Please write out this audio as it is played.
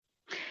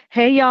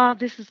Hey y'all,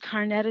 this is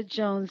Carnetta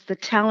Jones, the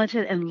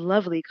talented and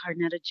lovely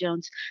Carnetta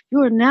Jones.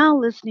 You are now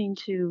listening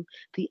to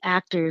the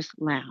Actors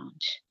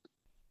Lounge.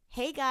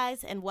 Hey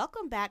guys, and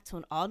welcome back to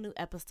an all new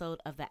episode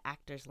of the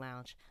Actors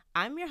Lounge.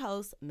 I'm your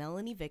host,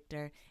 Melanie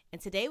Victor, and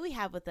today we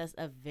have with us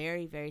a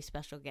very, very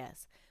special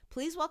guest.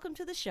 Please welcome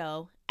to the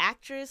show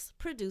actress,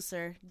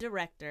 producer,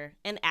 director,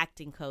 and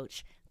acting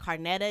coach,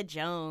 Carnetta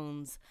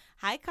Jones.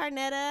 Hi,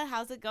 Carnetta.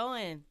 How's it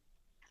going?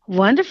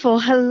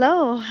 Wonderful.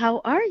 Hello. How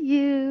are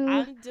you?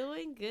 I'm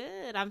doing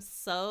good. I'm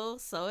so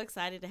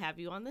excited to have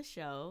you on the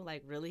show.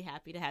 Like, really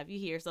happy to have you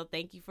here. So,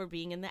 thank you for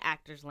being in the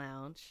Actors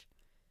Lounge.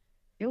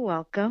 You're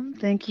welcome.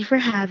 Thank you for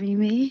having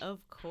me. Of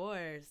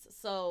course.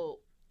 So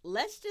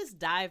let's just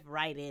dive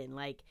right in.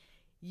 I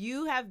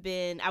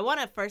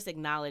want to first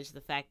acknowledge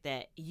the fact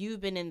that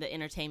you've been in the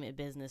entertainment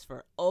business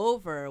for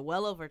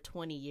well over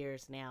 20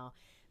 years now.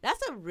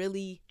 That's a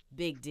really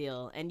big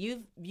deal. And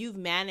you've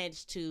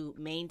managed to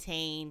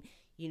maintain,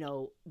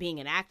 being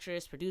an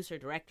actress, producer,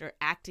 director,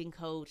 acting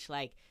coach.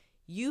 Like,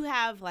 you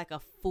have like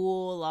a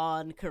full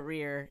on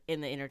career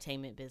in the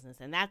entertainment business.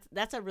 And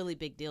that's a really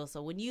big deal.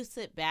 So when you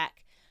sit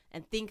back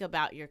and think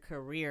about your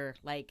career,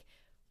 like,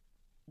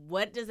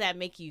 what does that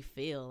make you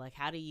feel? Like,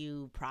 how do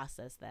you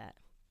process that?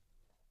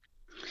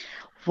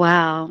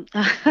 Wow.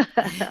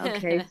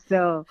 Okay,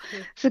 so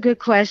it's a good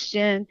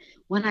question.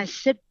 When I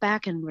sit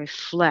back and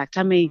reflect,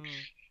 Mm,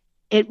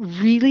 it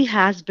really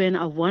has been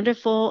a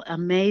wonderful,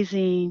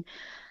 amazing,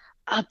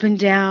 up and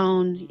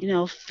down,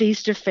 mm,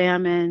 feast or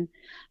famine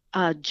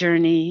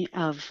journey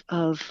of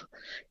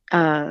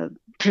uh,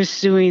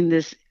 pursuing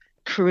this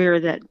career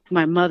that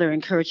my mother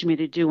encouraged me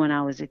to do when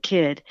I was a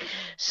kid. mm,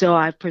 So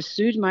I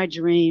pursued my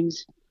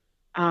dreams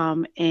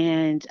and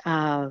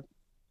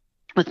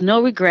with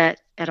no regret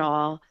at mm,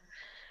 all,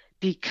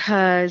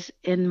 because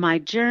in my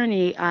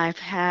journey, I've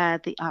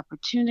had the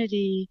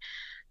opportunity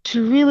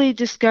to really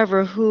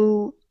discover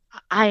who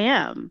I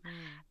am mm,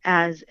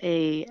 as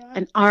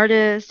an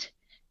artist,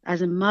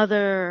 as a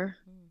mother,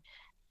 mm,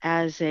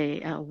 as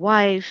a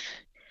wife,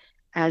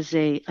 as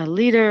a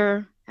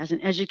leader, as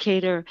an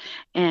educator,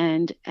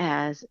 and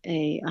as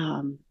a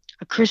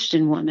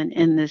Christian woman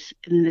in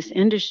mm, this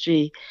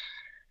industry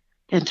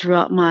and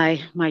throughout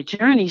my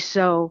journey.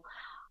 So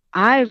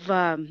I've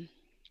um,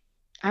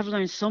 I've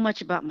learned so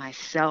much about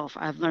myself.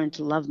 I've learned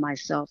to love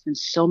myself in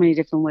so many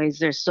different ways.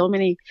 There's so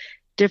many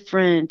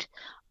different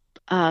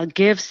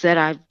gifts that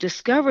I've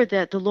discovered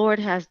that the Lord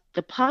has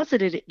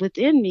deposited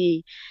within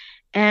me.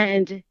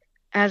 And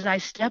as I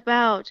step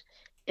out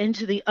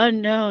into the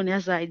unknown,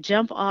 as I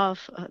jump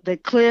off the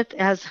cliff,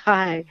 as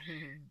I,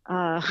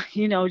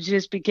 mm.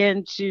 just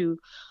begin to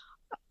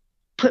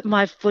put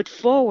my foot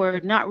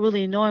forward, not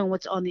really knowing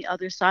what's on the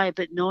other side,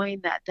 but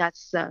knowing that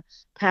that's the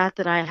path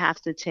that I have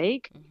to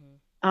take.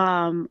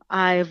 Mhm,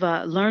 I've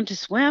learned to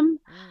swim.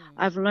 mm,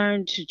 I've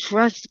learned to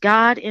trust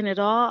God in it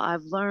all.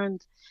 I've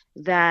learned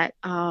that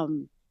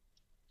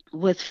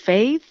with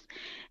faith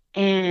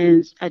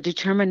and a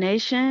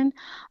determination,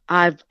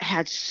 I've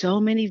had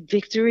so many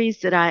victories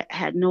that I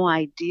had no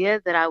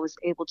idea that I was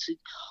able to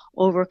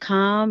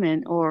overcome,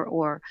 and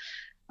or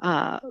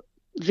uh,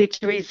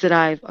 victories that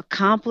I've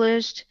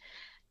accomplished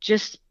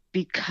just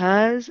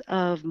because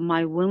of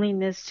my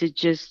willingness to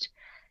just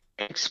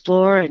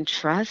explore and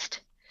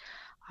trust.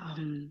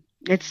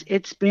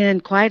 It's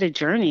been quite a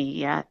journey.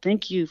 Yeah,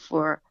 thank you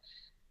for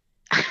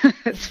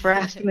for yeah.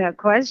 asking that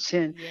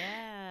question.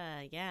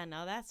 Yeah,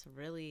 no, that's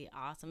really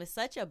awesome. It's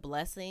such a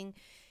blessing,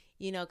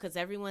 because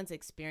everyone's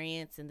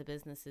experience in the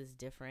business is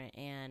different.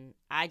 And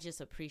I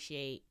just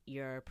appreciate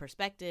your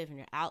perspective and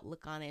your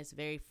outlook on it. It's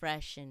very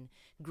fresh and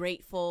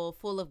grateful,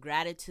 full of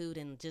gratitude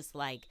and just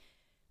like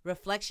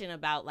reflection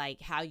about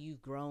like how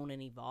you've grown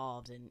and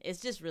evolved. And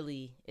it's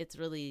really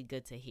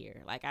good to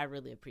hear. Like, I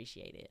really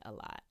appreciate it a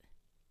lot.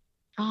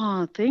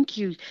 Oh, thank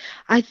you.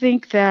 I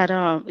think that,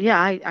 yeah,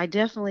 I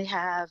definitely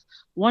have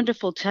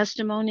wonderful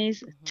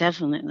testimonies, Hmm.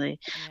 definitely,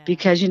 Yeah.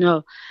 because,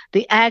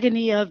 the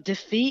agony of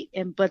defeat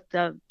and but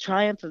the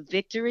triumph of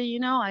victory,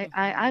 Hmm.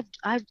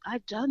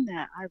 I've done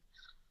that.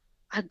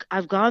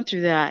 I've gone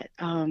through that.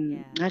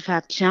 Yeah. I've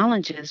had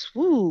challenges,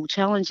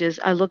 challenges.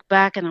 I look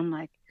back and I'm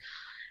like,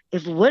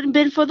 if it wouldn't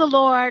been for the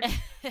Lord,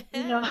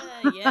 you know,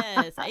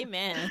 Yes,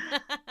 amen.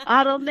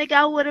 I don't think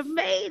I would have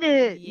made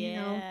it.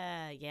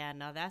 Yeah,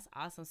 no, that's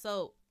awesome.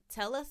 So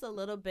tell us a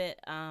little bit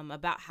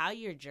about how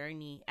your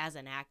journey as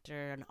an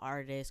actor, an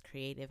artist,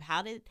 creative,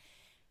 how did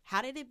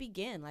it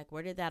begin? Like,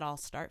 where did that all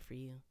start for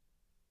you?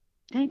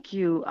 Thank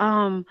you.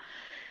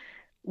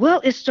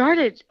 Well, it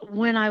started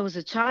when I was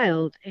a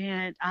child,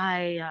 and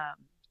I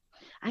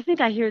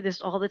think I hear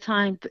this all the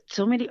time. But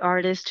so many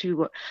artists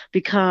who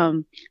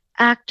become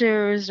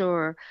actors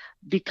or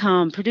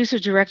become producer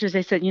directors,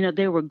 they said,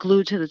 they were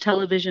glued to the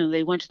television,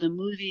 they went to the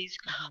movies.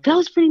 Hmm. That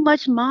was pretty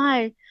much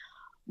my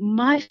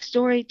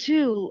story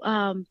too.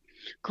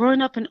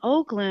 Growing up in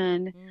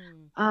Oakland,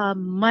 Mm,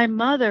 my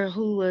mother,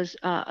 who was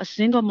a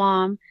single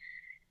mom,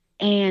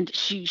 and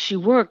she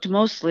worked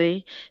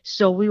mostly,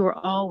 so we were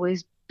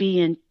always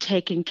being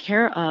taken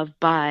care of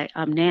by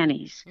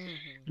nannies,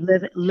 hmm.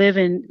 live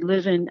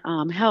in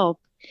help.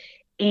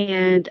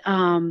 And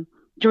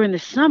during the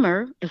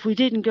summer, if we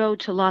didn't go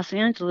to Los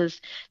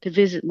Angeles to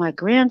visit my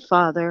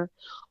grandfather,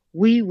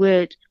 we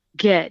would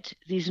get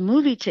these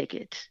movie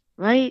tickets,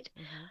 right?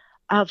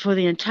 Mm-hmm. For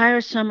the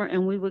entire summer,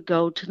 and we would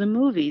go to the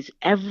movies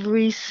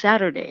every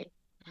Saturday.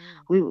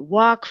 Mm. We would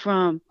walk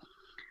from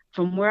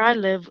where I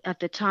live at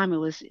the time. It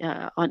was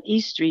on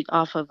East Street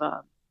off of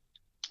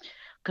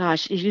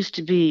gosh, it used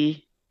to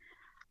be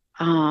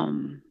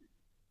um,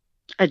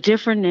 a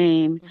different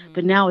name, Mm-hmm.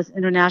 but now it's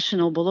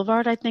International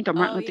Boulevard. I think, or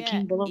Martin Oh Luther yeah, King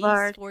East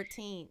Boulevard.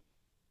 14th.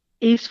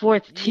 East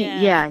 14th,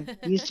 Yeah. yeah,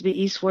 it used to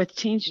be East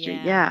 14th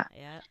Street, Yeah, yeah,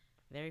 yeah.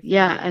 Very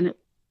yeah, familiar.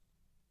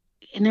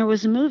 and there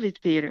was a movie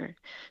theater,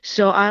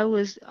 so I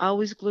was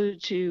always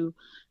glued to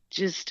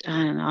just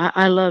I don't know.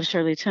 I love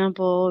Shirley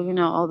Temple, you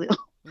know, all the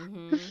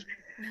Mm.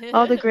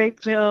 all the Mhm.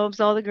 great films,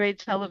 all the great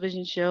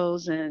television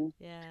shows, and of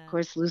Yeah.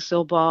 course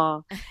Lucille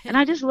Ball. And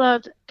I just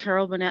loved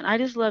Carol Burnett. I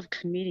just loved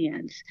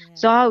comedians. Yeah.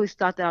 So I always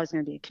thought that I was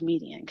going to be a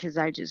comedian because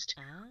I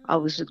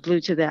was Ah.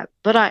 glued to that.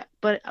 But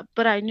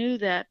I knew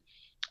that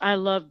I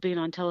loved being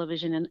on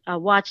television and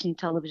watching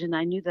television.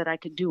 I knew that I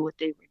could do what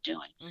they were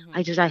doing.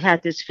 Mhm. I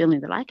had this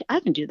feeling that I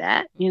can do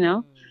that, you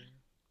know.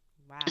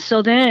 Mm. Wow.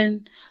 So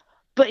then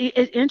but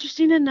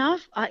interesting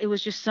enough, it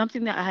was just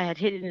something that I had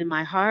hidden in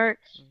my heart.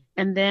 Mm.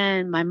 And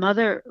then my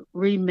mother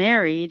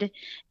remarried,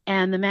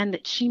 and the man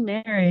that she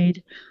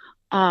married,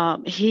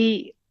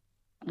 he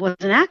was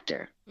an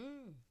actor.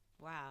 Mm.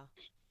 Wow.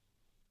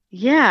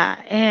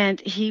 Yeah, and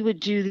he would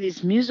do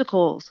these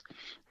musicals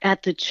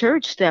at the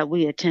church that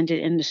we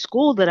attended and the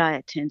school that I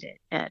attended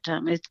at.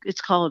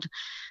 It's called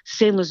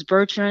St. Louis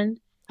Bertrand.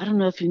 I don't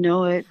know Okay. if you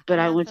know it, but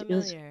I'm I not went. It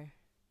was. familiar.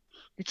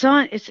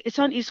 It's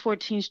on East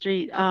 14th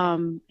Street.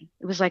 Okay.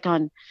 It was like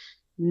on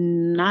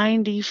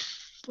 90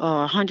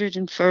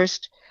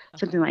 101st,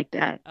 something Okay. like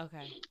that.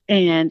 Okay.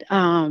 And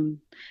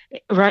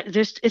right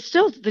there's it's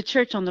still the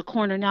church on the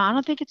corner now. I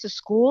don't think it's a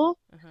school,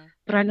 Uh-huh.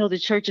 but I know the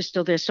church is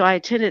still there. So I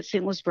attended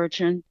St. Louis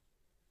Bertrand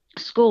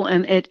school,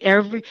 and at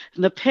every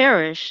the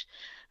parish,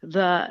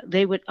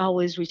 they would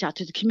always reach out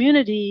to the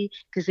community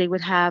because they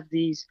would have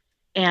these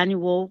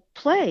annual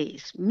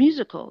plays,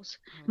 musicals.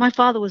 Mhm. My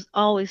father was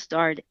always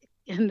starred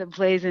in the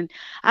plays, and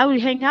I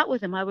would hang out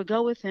with him. I would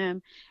go with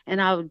him,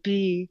 and I would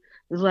be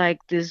like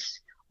this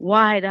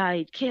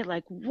wide-eyed kid,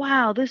 like,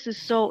 wow, this is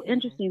so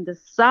interesting, the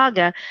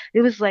saga.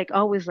 It was like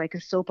always like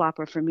a soap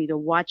opera for me to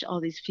watch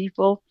all these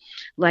people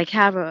like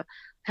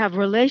have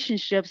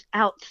relationships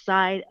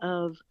outside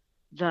of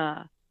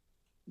the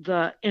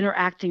the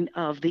interacting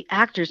of the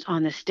actors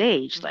on the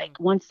stage. Like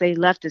Mhm. once they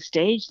left the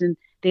stage, then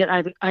they'd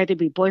either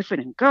be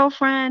boyfriend and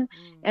girlfriend.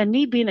 Mm. And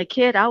me being a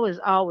kid, I was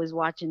always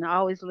watching,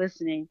 always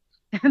listening,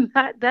 and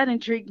that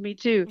intrigued me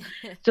too.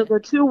 So the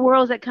two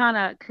worlds that kind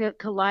of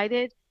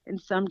collided, and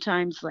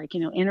sometimes like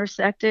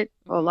intersected,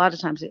 or a Mhm. lot of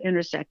times it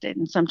intersected,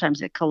 and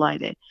sometimes it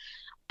collided.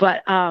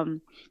 But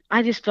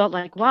I just felt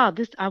like, wow,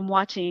 this I'm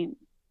watching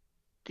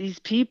these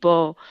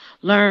people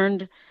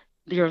learned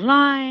their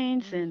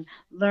lines Mm. and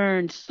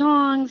learned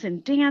songs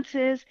and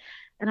dances.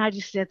 And I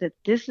just said that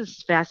this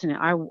is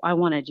fascinating. I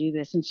want to do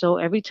this. And so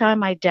every time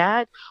my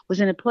dad was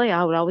in a play,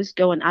 I would always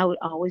go and I would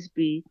always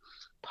be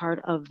part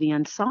of the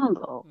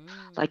ensemble,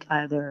 like Mm.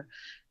 either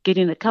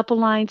getting a couple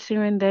lines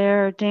here and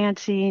there,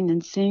 dancing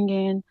and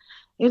singing.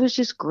 It was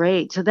just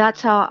great. So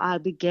that's how Wow. I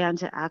began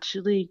to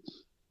actually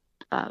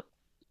uh,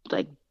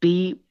 like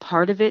be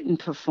part of it and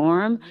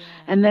perform.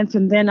 And Yeah. then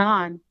from then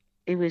on,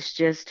 it was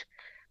just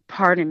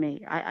part of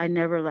me. I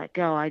never let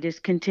go. I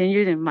just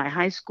continued in my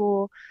high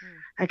school.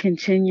 Mm. I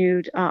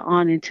continued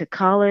on into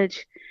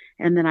college,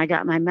 and then I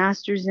got my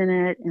master's in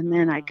it, and Oh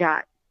then I wow.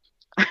 got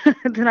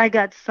then I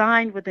got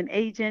signed with an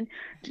agent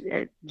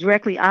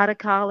directly out of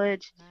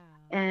college, Wow.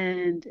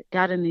 and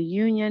got in the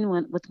union.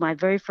 When with my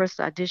very first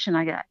audition,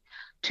 I got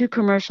two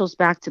commercials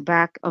back to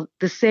back of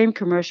the same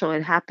commercial.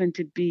 It happened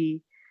to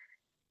be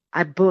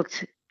I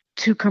booked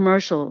two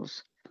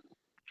commercials.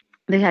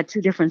 They had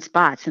two different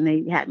spots, and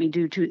they had me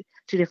do two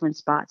different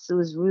spots. It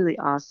was really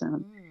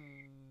awesome.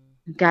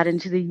 Mm. Got That's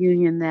into the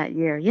union that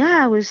year.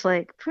 Yeah, it was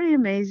like pretty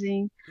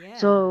amazing. yeah.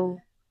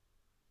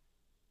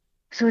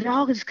 So it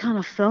all just kind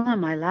of fell in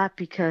my lap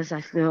because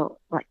I feel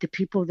like the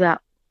people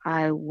that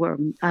I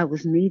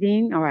was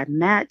meeting or I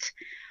met,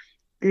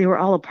 they were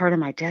all a part of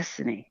my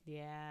destiny.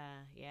 Yeah,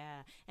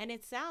 yeah. And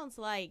it sounds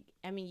like,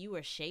 I mean, you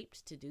were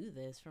shaped to do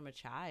this from a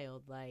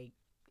child. Like,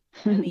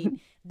 I mean,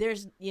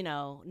 there's,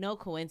 no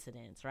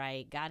coincidence,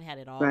 right? God had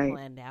it all Right.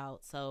 planned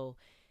out. So,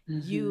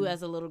 you Hmm.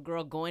 as a little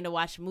girl going to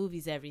watch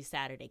movies every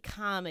Saturday,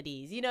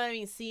 comedies, you know what I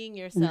mean? Seeing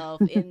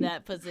yourself in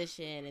that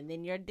position, and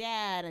then your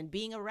dad and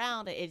being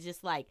around it, it's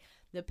just like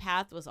the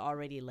path was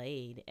already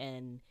laid,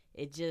 and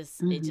it just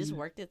Hmm.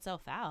 worked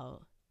itself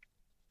out.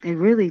 It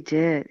really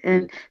did.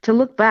 And to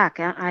look back,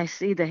 I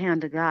see the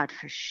hand of God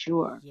for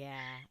sure.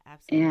 Yeah,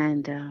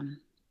 And absolutely.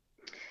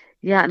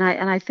 yeah,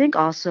 and I think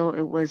also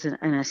it was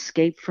an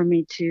escape for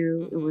me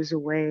too. It Mhm. was a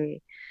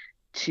way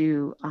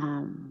to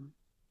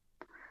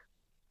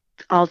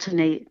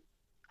alternate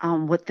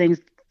what things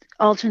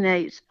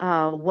alternate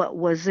what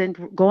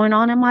wasn't going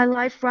on in my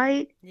life,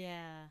 right?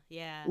 Yeah.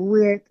 Yeah.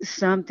 with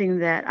something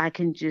that I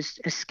can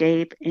just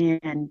escape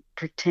and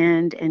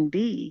pretend and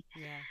be.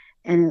 Yeah.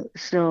 And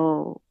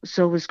so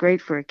it was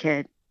great for a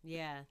kid.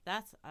 Yeah,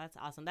 that's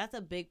awesome. That's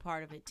a big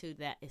part of it too,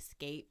 that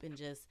escape and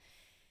just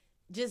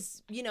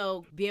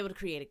be able to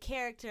create a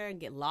character and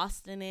get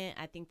lost in it.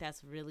 I think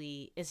that's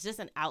really, it's just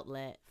an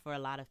outlet for a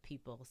lot of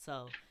people.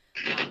 So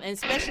and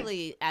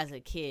especially as a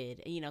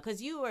kid,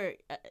 because you were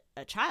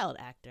a child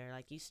actor,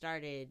 like you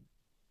started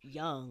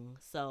young,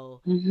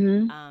 so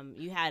Hmm.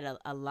 you had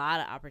a lot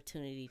of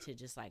opportunity to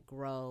just like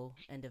grow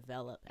and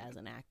develop as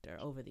an actor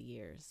over the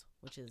years,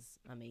 which is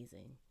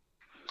amazing.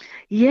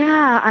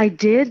 Yeah, I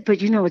did,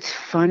 but it's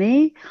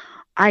funny.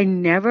 I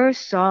never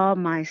saw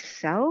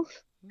myself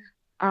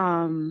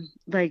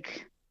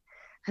like,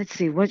 let's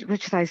see, what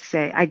should I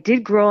say? I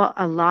did grow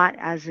a lot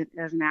as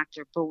an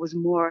actor, but was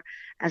more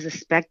as a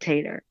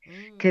spectator.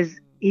 Because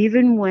Mm,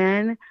 even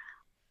when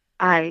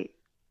I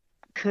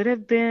could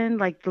have been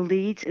like the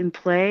leads in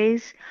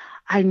plays,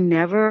 I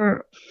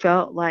never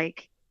felt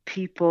like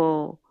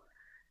people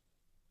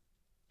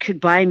could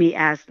buy me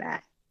as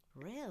that.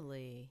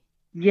 really?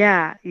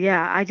 Yeah,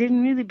 yeah. I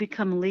didn't really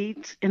become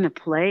leads in a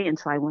play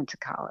until I went to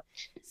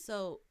college.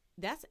 So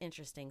that's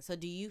interesting. So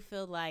do you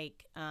feel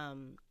like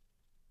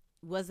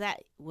was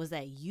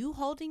that you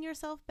holding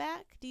yourself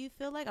back? Do you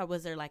feel like, or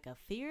was there like a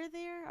fear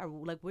there, or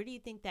like where do you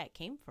think that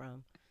came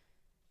from?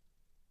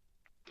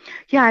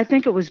 Yeah, I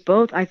think it was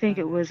both. I think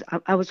it Okay. was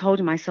I was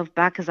holding myself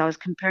back because I was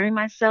comparing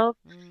myself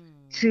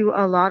Mm, to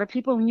a lot of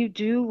people. When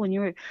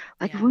you're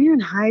like yeah. when you're in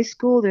high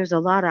school, there's a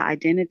lot of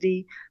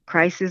identity Yeah.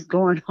 crisis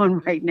going on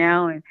right Mhm.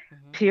 now, and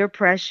Mhm. peer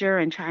pressure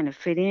and trying to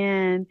fit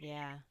in.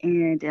 Yeah.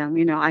 And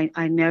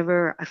I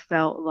never I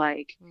felt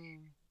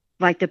Mm,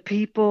 like the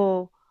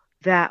people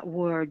that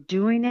were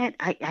doing it,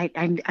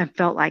 I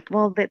felt like,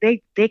 well, that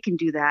they can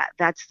do that.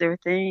 That's their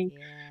thing,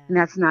 and yeah.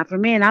 that's not for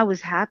me. And I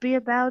was happy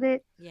about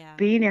it, Yeah.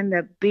 being in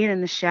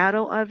the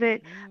shadow of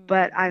it.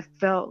 But I Mm,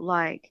 felt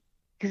like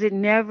because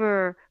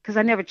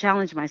I never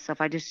challenged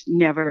myself. I just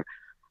never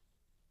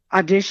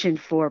auditioned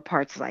for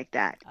parts like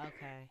that,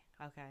 okay.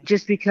 Okay.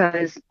 just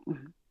because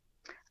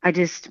I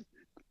just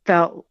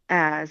felt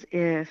as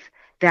if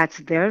that's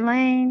their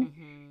lane,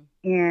 Mhm.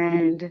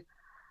 and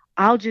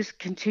I'll just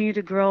continue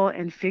to grow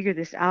and figure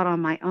this out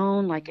on my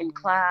own, like in Mhm.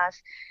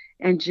 class,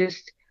 and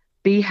just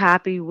be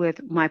happy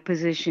with my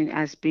position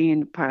as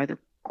being part of the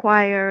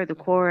choir, the Mhm.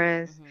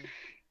 chorus, Mhm.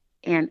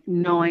 and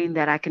knowing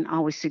that I can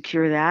always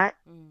secure that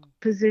Mm.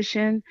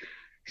 position.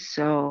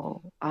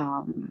 So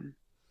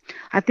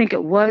I think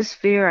it was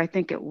fear. I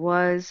think it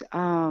was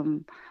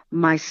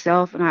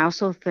myself, and I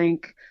also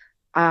think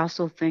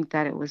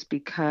that it was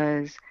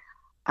because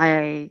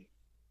I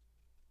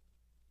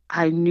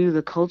I knew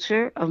the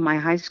culture of my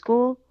high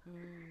school,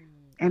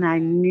 Mm. and I Okay.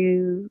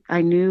 knew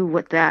I knew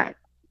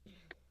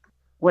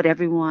what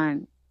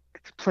everyone's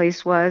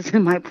place was,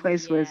 and my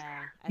place was,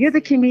 Yeah, I you're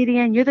the see.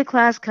 comedian, you're the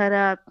class cut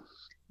up,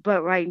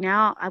 but right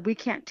now we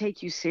can't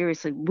take you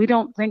seriously. We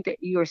don't think that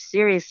you're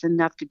serious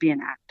enough to be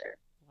an actor,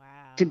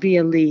 to be Wow.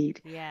 a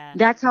lead. Yeah.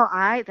 That's how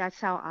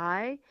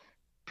I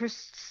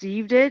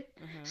perceived it.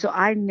 Mhm. So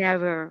I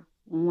never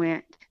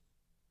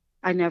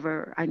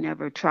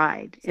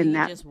tried So in you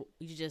that.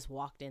 just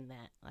walked in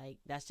that, like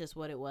that's just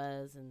what it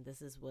was, and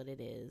this is what it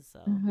is. So,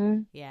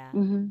 Mhm. yeah,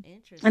 Mhm.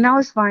 And I interesting.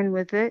 was fine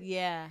with it.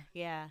 Yeah,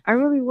 yeah. I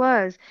really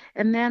was.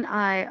 And then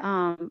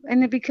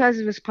and because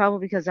it was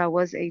probably because I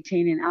was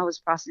 18 and I was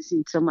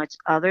processing so much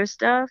other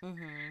stuff,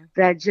 Mhm.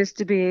 that just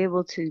to be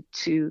able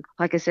to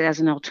like I said, as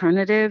an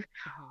alternative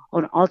Mhm.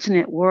 or an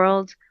alternate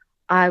world,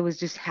 I was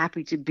just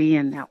happy to be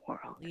in that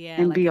world Yeah,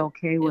 and like be it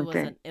okay it with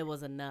was it. an it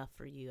was enough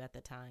for you at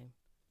the time.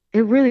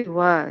 It really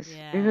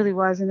was. It Yeah. really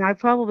was. And I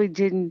probably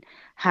didn't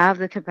have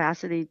the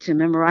capacity to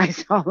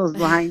memorize all those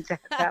lines at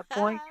that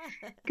point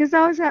because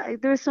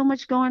there was so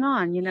much going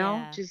on,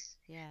 Yeah. just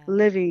Yeah.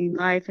 living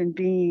life and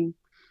being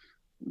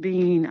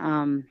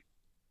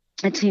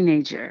a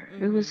teenager.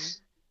 It Mhm.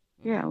 was,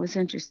 yeah, it Mhm. was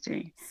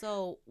interesting.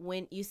 So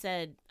when you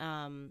said,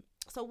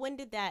 so when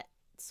did that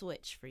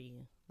switch for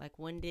you? Like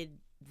when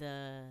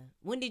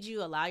did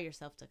you allow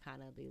yourself to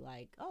kind of be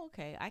like, oh,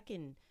 okay, I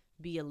can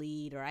be a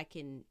lead, or I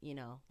can,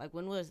 like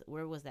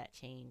where was that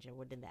change, or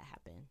where did that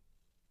happen?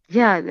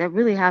 Yeah, that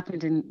really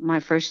happened in my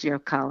first year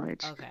of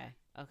college. Okay,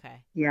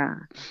 okay, Yeah.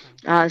 okay.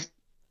 Uh,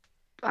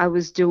 I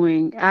was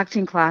doing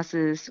acting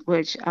classes,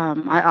 which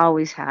I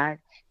always had.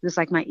 It was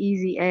like my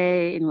easy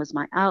A, and it was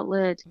my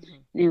outlet,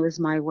 Mhm, and it was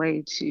my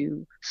way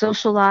to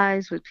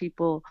socialize with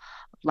people,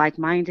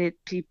 like-minded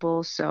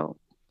people. So,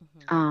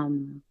 mhm,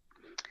 um,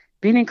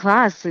 being in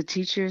class,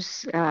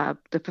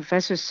 the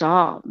professors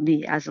saw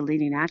me as a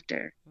leading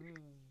actor,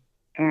 mm.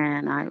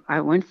 and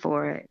I went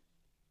for it,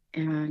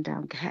 and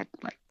had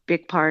like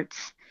big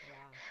parts,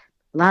 Wow.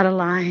 a lot of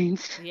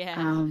lines.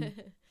 Yeah.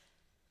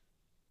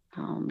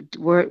 Um,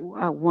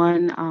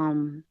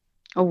 won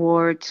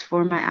awards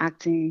for my Mm,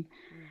 acting.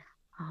 mm,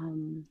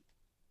 Um,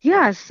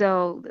 yeah,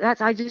 so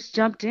I just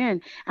jumped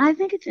in. And I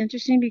think it's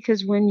interesting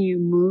because when you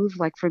move,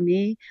 like for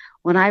me,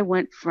 when I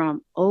went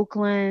from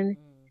Oakland,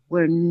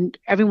 where mhm.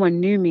 everyone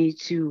knew me,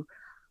 to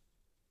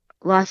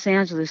Los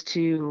Angeles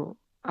to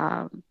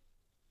um,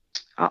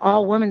 a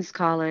all women's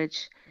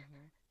college,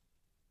 Mhm.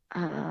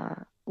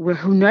 where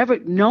who never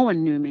no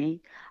one knew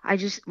me. I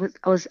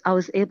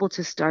was able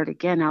to start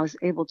again. I was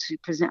able to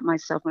present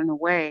myself in a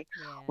way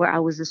Yeah. where I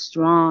was a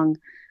strong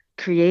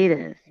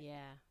creative.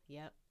 Yeah.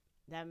 Yep.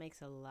 That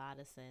makes a lot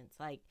of sense.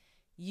 Like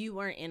you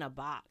weren't in a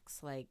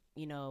box. Like,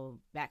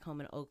 back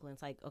home in Oakland,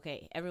 it's like,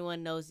 okay,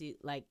 everyone knows you.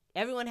 Like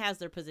everyone has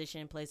their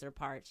position, plays their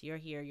parts. You're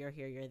here, you're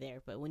here, you're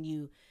there. But when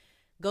you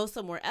go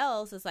somewhere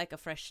else, it's like a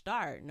fresh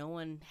start. No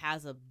one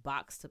has a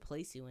box to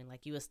place you in.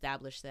 Like you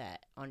establish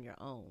that on your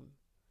own.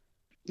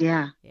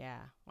 Yeah. Yeah.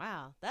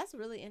 Wow. That's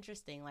really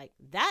interesting. Like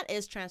that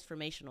is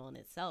transformational in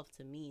itself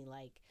to me.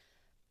 Like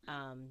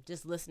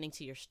just listening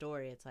to your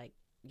story,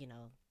 you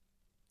know,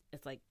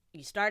 it's like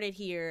you started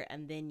here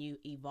and then you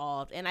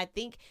evolved. And I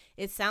think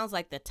it sounds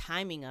like the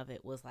timing of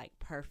it was like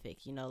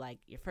perfect. Like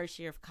your first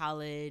year of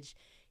college,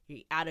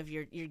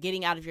 you're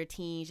getting out of your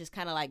teens, just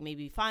kind of like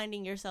maybe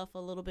finding yourself a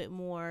little bit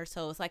more.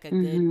 So it's like a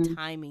good Mhm.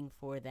 timing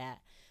for that.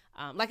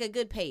 Like a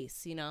good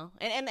pace,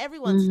 and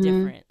everyone's Mhm.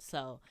 different.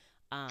 So,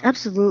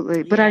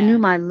 Absolutely. But I knew yeah,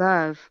 my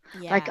love.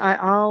 Like yeah, I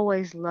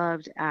always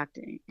loved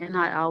acting, and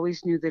I mm-hmm.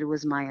 always knew that it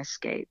was my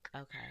escape,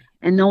 Okay,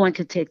 and no one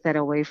could take that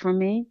away from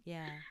me.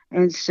 yeah,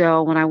 And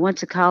so when I went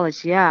to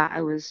college, yeah,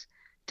 I was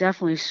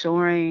definitely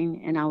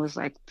soaring, and I was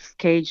like this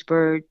cage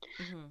bird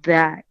mm-hmm.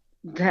 that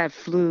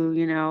flew,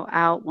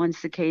 out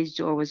once the cage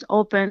door was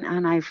open,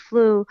 and I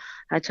flew.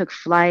 I took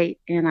flight,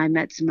 and I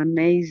met some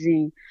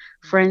amazing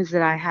friends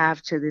that Mm-hmm. I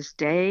have to this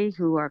day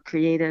who are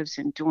creatives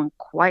and doing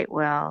quite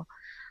well.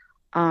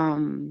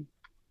 Um,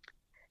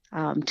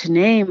 to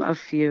name a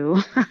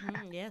few,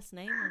 Mm-hmm. Yes,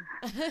 name them.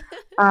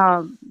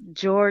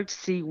 George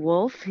C.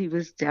 Wolfe, he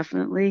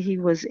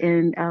was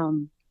in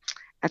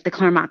at the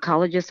Claremont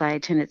Colleges. I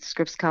attended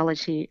Scripps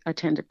College. He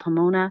attended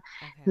Pomona.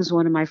 He Okay. was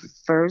one of my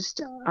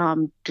first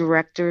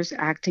directors,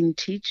 acting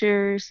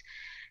teachers.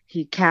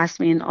 He cast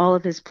me in all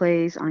of his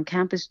plays on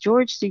campus.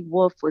 George C.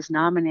 Wolfe was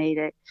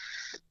nominated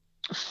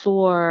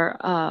for,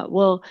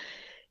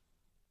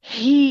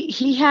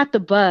 he had the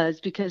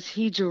buzz because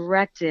he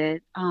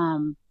directed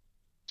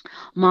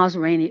Ma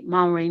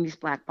Rainey's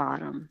Black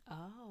Bottom.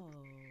 Oh,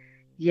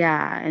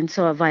 Yeah, and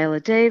so Viola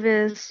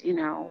Davis,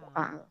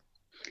 wow.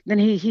 then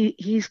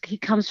he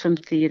comes from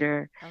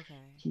theater. Okay.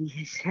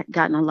 He's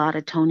gotten a lot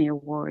of Tony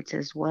Awards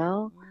as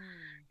well, Mm.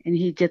 and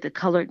he did the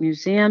Colored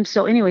Museum.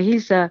 So anyway,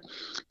 he's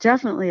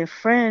definitely a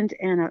friend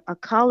and a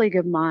colleague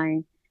of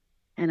mine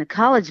and a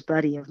college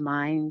buddy of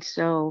mine.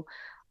 So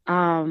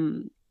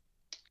um,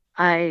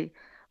 I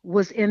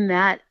was in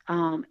that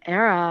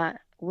era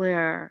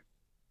where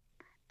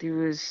it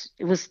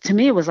was to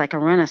me it was like a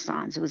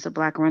renaissance. It was a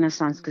black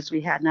renaissance because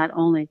we had Mm-hmm. not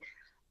only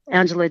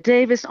Angela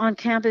Davis on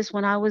campus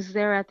when I was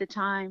there at the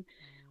time.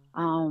 Wow.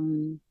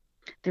 Um,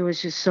 there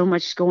was just so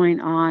much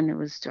going on. It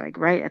was like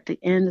right at the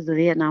end of the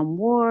Vietnam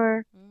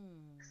War.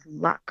 Mm. A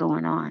lot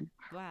going on.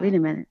 Wait Wow. a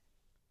minute.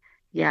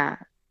 Yeah,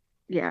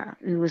 yeah.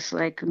 It was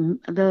like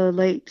the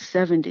late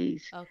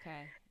 70s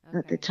Okay.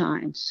 at the Okay.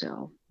 time.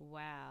 So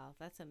Wow.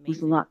 That's there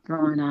was a amazing. lot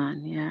going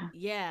on. Yeah.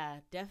 Yeah,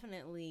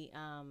 definitely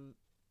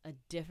a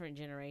different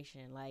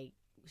generation. Like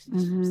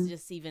Hmm.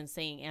 just even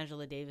saying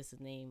Angela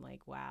Davis's name,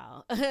 like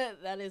wow.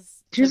 That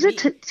is She to was a me.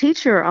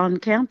 teacher on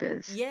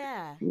campus.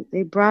 Yeah.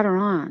 They brought her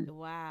on.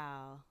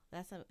 Wow.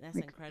 That's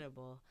Like,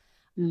 incredible.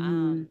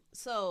 hmm.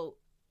 So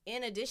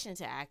in addition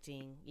to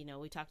acting,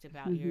 we talked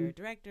about Hmm. your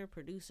director,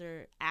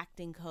 producer,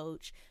 acting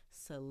coach,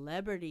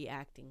 celebrity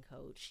acting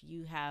coach.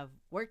 You have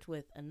worked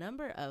with a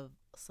number of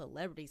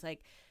celebrities.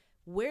 Like,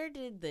 where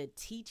did the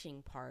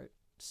teaching part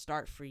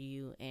start for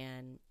you,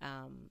 and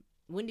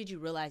when did you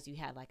realize you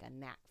had like a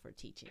knack for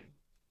teaching?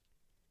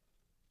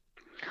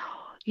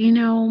 You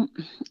know,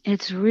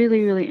 it's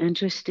really, really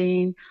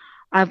interesting.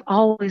 I've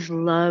always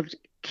loved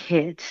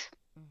kids.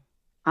 Mm.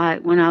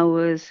 When I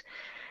was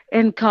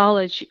in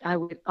college, I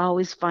would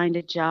always find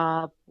a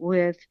job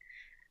with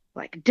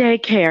like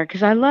daycare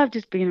because I love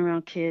just being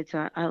around kids.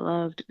 I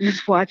loved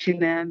just watching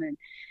them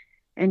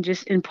and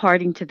just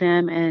imparting to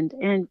them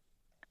and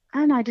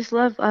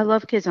I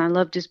love kids and I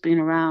love just being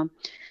around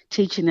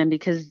teaching them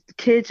because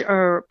kids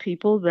are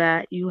people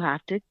that you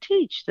have to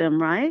teach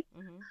them, right?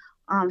 Mm-hmm.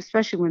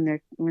 Especially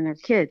when they're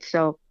kids.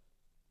 So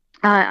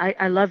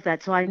I love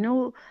that. So I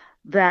knew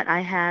that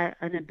I had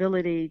an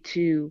ability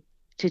to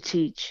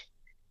teach,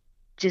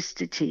 just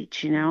to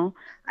teach, you Mm-hmm. know.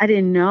 I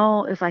didn't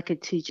know if I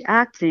could teach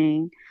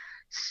acting.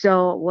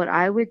 So what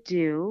I would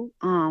do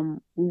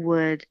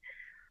would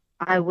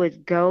I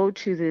would go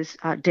to this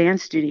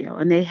dance studio,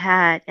 and they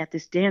had at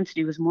this dance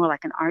studio it was more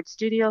like an art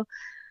studio.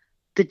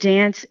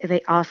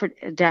 They offered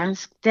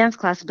dance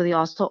classes, but they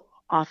also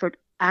offered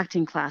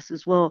acting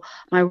classes. Well,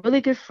 my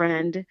really good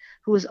friend,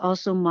 who was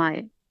also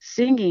my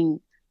singing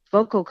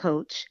vocal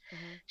coach,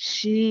 Mm-hmm.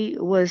 she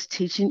was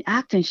teaching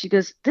acting. She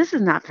goes, "This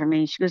is not for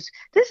me." She goes,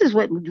 "This is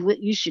what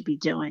you should be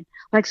doing."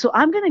 Like, so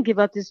I'm going to give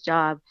up this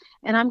job,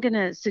 and I'm going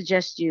to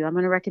suggest you. I'm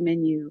going to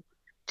recommend you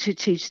to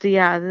teach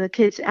the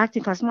kids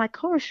acting class. I'm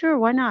like, "Oh, sure,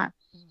 why not?"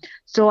 Mm-hmm.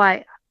 So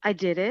I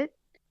did it,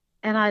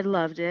 and I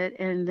loved it.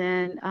 And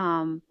then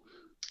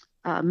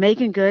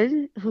Megan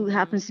Good, who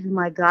happens Mm-hmm. to be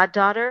my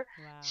goddaughter,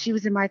 she Wow.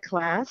 was in my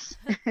class,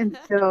 and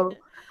so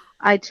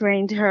I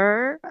trained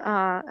her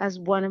as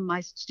one of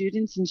my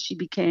students, and she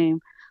became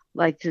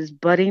like this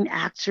budding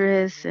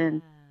actress,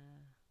 Yeah.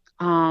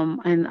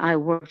 and I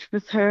worked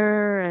with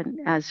her and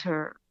as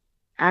her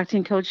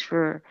acting coach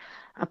for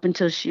up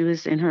until she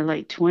was in her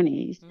late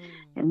 20s,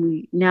 Mm. and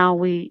we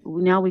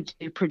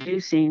do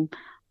producing.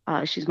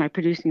 She's my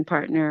producing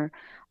partner,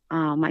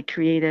 my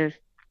creative.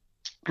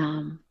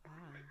 Um,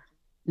 Wow.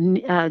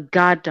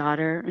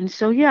 goddaughter. And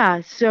so,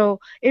 yeah, so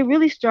it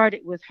really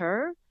started with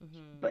her,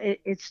 Mm-hmm. but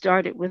it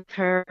started with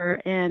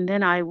her. And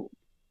then I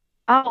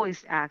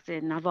always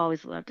acted and I've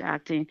always loved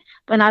acting,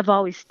 but I've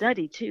always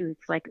studied too.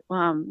 It's like,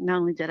 not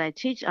only did I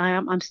teach,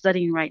 I'm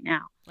studying right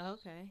now.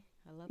 Okay.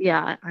 I love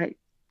that. Yeah, I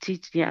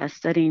teach. Yeah,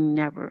 studying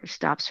never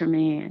stops for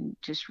me, and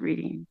just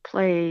reading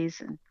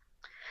plays and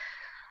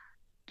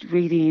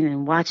reading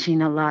and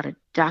watching a lot of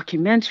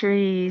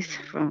documentaries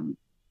Mm-hmm. from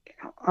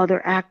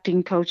other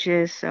acting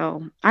coaches.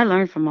 So I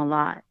learned from a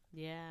lot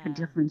and Yeah.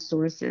 different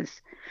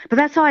sources. But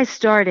that's how I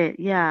started.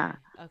 Yeah.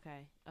 Okay.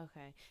 Okay.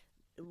 Okay.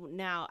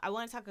 Now, I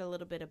want to talk a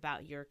little bit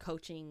about your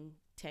coaching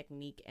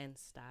technique and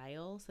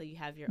style. So you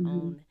have your hmm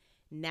own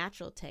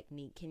natural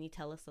technique. Can you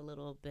tell us a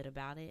little bit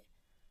about it?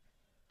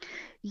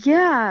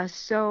 Yeah.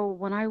 So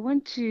when I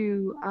went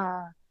to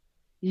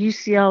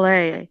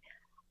UCLA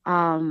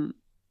um,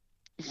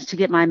 to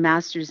get my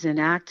master's in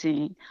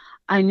acting,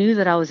 I knew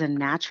that I was a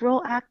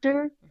natural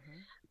actor, Mm-hmm.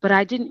 but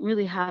I didn't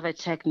really have a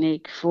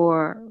technique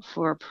for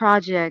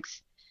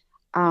projects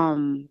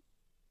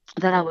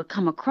that I would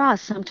come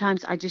across.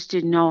 Sometimes I just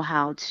didn't know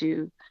how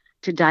to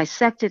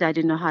dissect it. I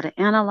didn't know how to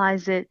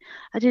analyze it.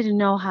 I didn't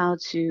know how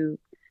to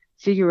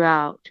figure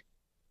out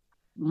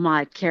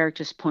my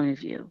character's point of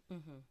view.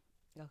 Mm-hmm.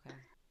 Okay.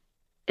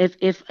 If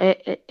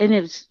and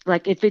it's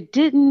like if it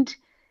didn't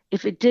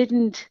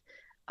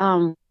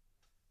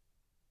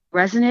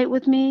resonate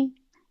with me,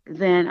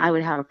 then I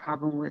would have a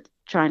problem with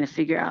trying to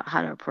figure out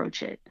how to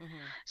approach it.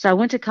 Mm-hmm. So I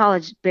went to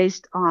college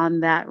based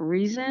on that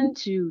reason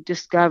to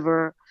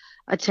discover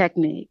a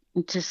technique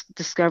and to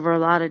discover a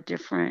lot of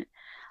different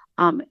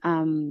um,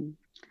 um,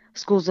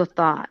 schools of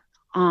thought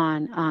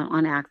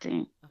on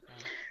acting.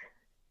 Okay.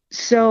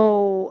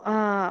 So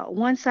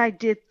once I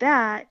did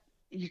that,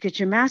 you get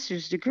your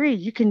master's degree.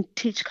 You can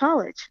teach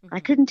college. I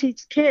Mm-hmm. couldn't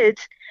teach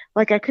kids,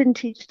 like I couldn't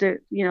teach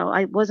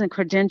I wasn't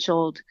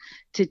credentialed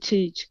to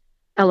teach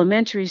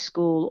elementary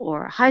school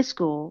or high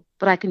school,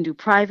 but I can do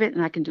private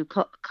and I can do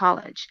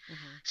college.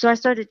 Mm-hmm. So I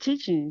started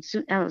teaching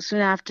soon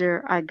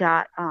after I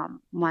got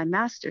my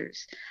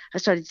master's. I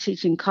started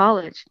teaching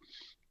college,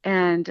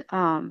 and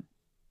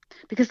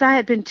because I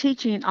had been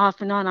teaching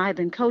off and on. I had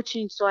been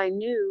coaching, so I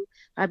knew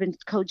I'd been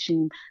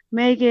coaching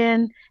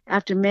Megan.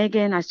 After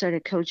Megan, I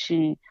started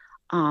coaching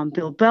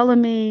Bill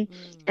Bellamy,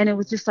 and it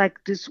was Mm. just like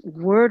this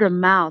word of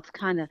mouth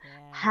kind of Yeah.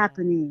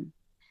 happening.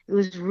 It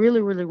was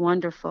really, really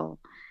wonderful.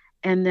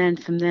 And then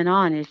from then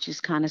on, it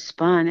just kind of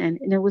spun, and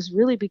it was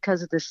really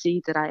because of the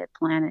seed that I had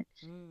planted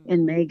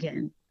in Mm.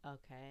 Megan.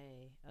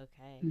 Okay.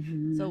 Okay.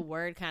 So hmm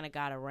word kind of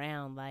got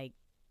around like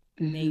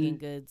Megan hmm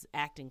Good's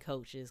acting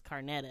coaches,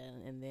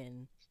 Carnetta, and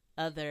then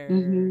other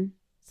hmm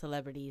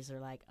celebrities are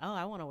like, "Oh,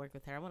 I want to work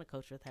with her. I want to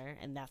coach with her,"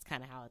 and that's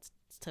kind of how it's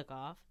took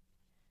off.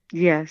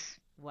 Yes,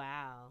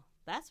 Wow,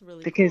 that's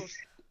really because cool.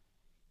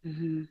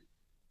 hmm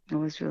it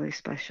was really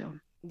special.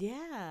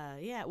 Yeah,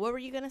 yeah. What were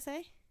you gonna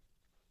say?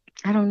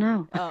 I don't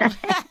know. Oh,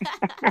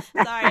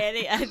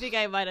 sorry. I think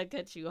I might have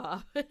cut you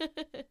off.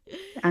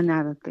 I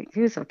don't think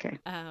he was okay.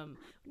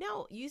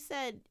 No, you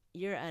said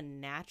you're a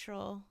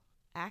natural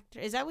actor.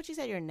 Is that what you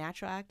said? You're a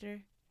natural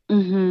actor.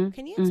 Mhm.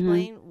 Can you Mhm.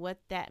 explain what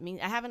that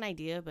means? I have an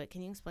idea, but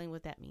can you explain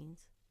what that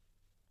means?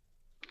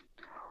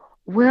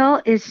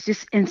 Well, it's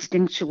just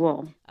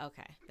instinctual.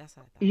 Okay, that's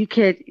what I thought. You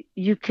could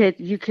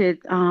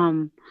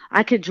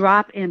I could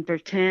drop and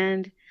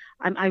pretend.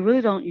 I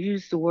really don't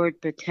use the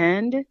word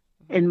pretend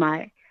Mm-hmm.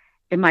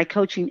 in my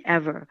coaching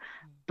ever,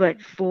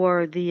 but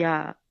for the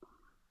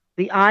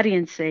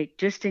audience sake,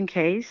 just in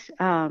case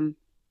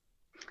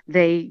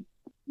they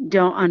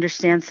don't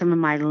understand some of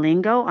my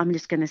lingo, I'm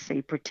just going to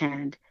say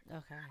pretend.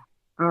 Okay.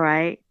 All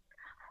right.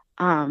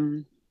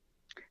 Um,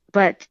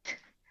 but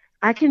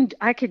I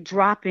could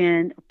drop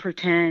in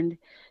pretend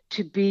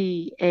to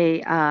be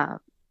a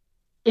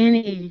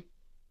any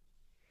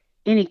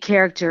any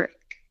character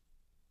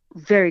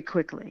very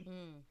quickly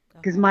Mm,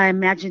 because okay. my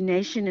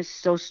imagination is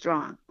so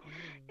strong.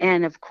 Mm,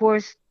 And of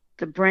course,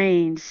 the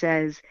brain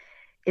says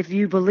if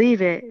you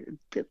believe it,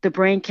 the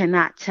brain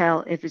cannot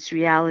tell if it's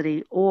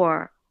reality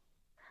or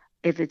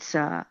if it's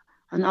an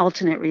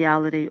alternate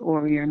reality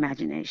or your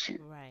imagination.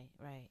 right,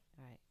 right,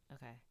 right.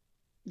 Okay.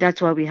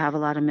 That's why we have a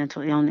lot of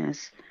mental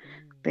illness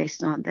Mm,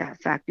 based on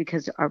that fact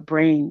because our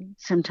brain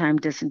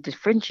sometimes doesn't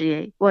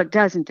differentiate. Well, it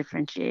doesn't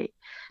differentiate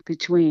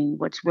between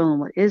what's real and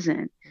what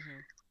isn't. mm-hmm.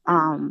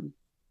 Um,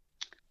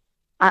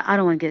 I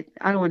don't want to get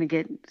I don't want to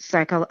get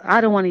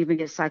I don't want to even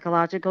get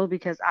psychological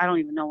because I don't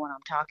even know what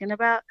I'm talking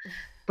about.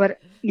 But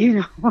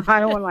I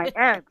don't want to like,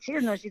 she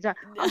doesn't know what she's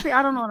talking. I'll say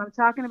I don't know what I'm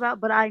talking about,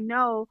 but I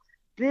know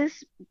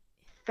this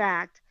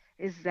fact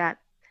is that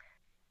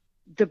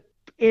the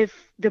if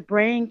the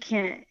brain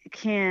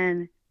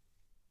can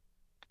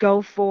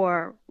go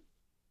for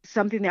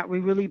something that we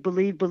really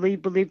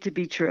believe to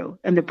be true,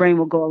 and the Mm-hmm. brain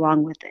will go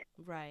along with it.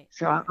 Right,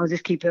 So I'll, right. I'll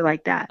just keep it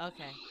like that.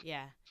 Okay,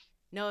 yeah.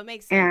 No, it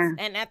makes sense. And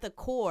And at the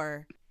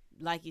core,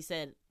 like you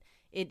said,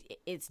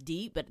 it's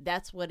deep, but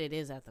that's what it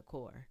is at the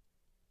core.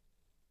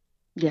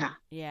 yeah,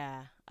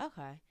 Yeah.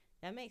 Okay.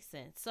 That makes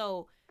sense.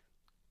 So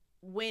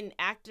when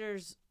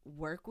actors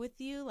work with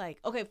you, like,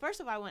 okay, first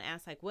of all, I want to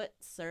ask, like, what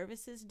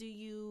services do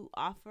you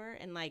offer?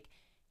 And, like,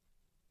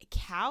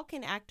 how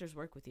can actors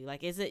work with you?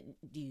 Like,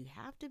 do you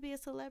have to be a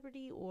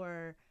celebrity,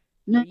 or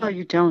are no, you,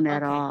 you don't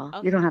at okay, all.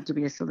 You don't okay, have to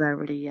be a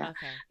celebrity. Yeah,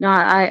 okay. no,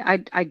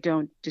 I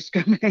don't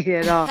discriminate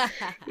at all.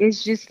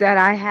 It's just that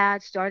I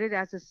had started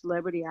as a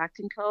celebrity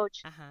acting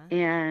coach, Uh-huh.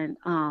 and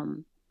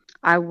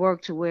I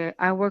work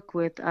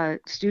with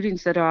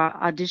students that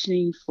are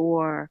auditioning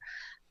for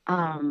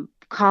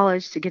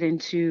college to get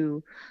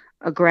into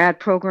a grad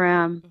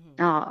program.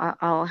 Mm-hmm.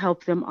 I'll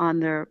help them on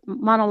their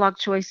monologue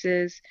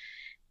choices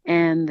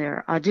and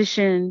their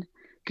audition,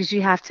 because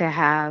you have to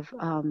have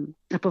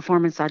a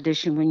performance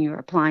audition when you're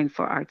applying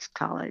for arts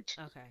college.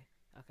 Okay.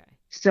 Okay.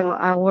 So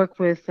I work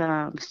with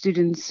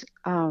students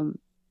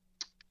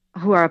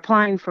who are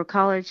applying for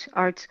college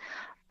arts,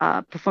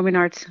 performing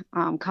arts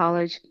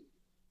college,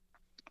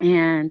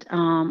 and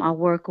I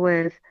work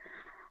with,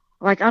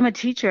 like, I'm a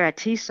teacher at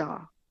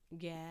TSAW,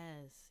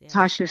 Yes, yes.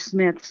 Tasha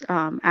Smith's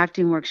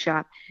acting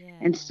workshop.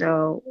 And Yeah.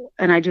 so,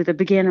 and I do the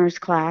beginners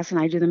class and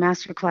I do the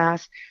master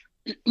class.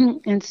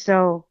 And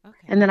so,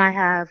 and Okay. then I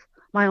have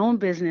my own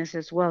business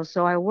as well.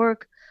 So I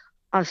work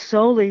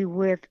solely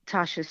with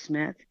Tasha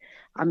Smith.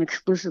 I'm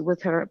exclusive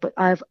with her, but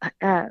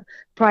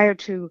prior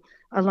to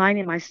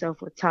aligning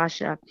myself with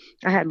Tasha,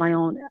 I had my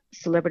own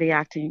celebrity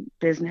acting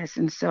business.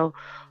 And so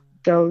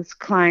those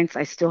clients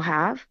I still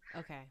have.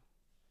 Okay.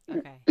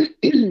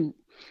 Okay.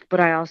 But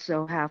I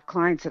also have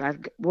clients that I've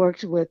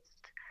worked with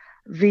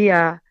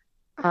via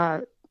uh,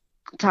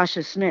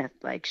 Tasha Smith.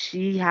 Like,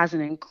 she has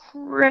an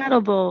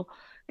incredible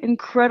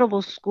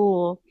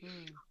school. Hmm.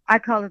 I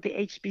call it the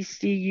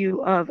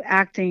HBCU of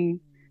acting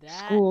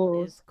That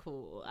schools. is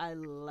cool. I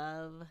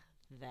love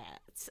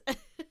that.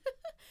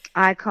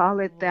 I call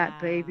it that,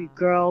 baby Wow.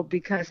 girl,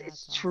 because That's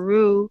it's awesome.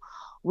 true.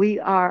 We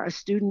are a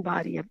student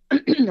body of,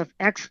 of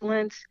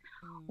excellence.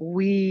 Mm.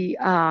 We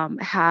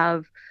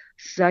have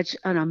such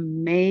an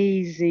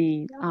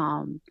amazing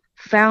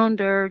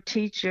founder,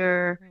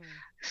 teacher, Mm-hmm.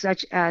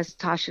 such as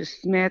Tasha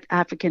Smith,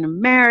 African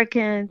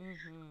American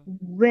Mm-hmm.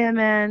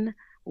 women,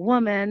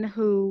 woman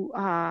who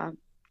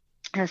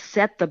has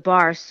set the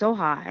bar so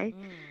high.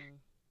 Mm.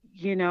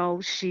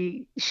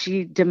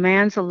 She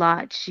demands a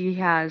lot. She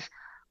has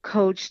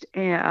coached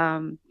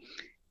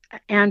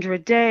Andra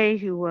Day,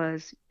 who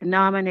was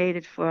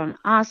nominated for an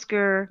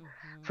Oscar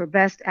Mm-hmm. for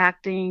Best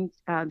Acting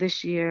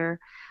this year,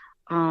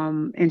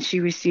 and she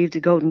received a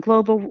Golden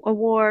Globe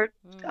Award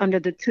Mm. under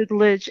the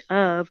tutelage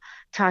of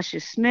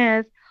Tasha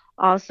Smith.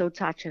 Also,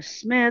 Tasha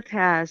Smith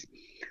has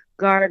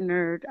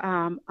garnered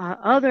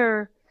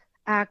other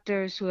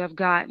actors who have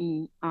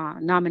gotten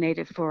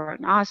nominated for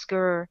an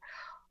Oscar.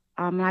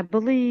 I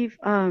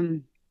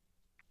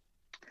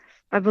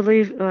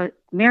believe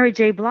Mary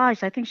J.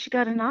 Blige. I think she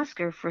got an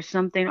Oscar for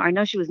something. I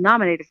know she was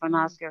nominated for an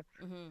Mm. Oscar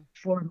Mm-hmm.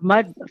 for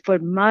Mud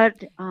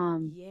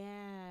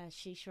Yeah,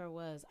 she sure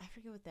was. I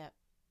forget what that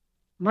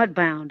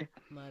Mudbound.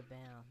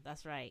 Mudbound.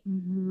 That's right.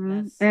 That's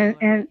And so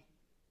right.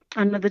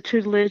 under the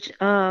tutelage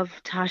of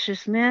Tasha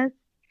Smith.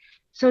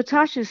 So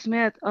Tasha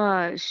Smith,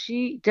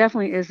 she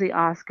definitely is the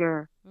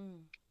Oscar Mm.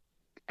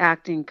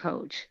 acting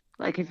coach.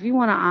 Like, if you Wow.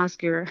 want an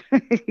Oscar,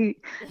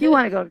 you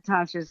want to go to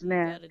Tasha You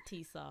Smith. got a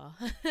T-saw.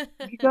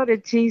 You go to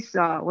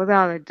TSAW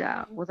without a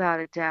doubt, without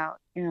a doubt.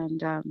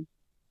 And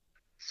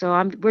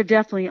so we're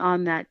definitely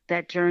on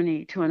that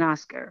journey to an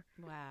Oscar.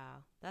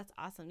 Wow, that's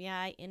awesome. Yeah,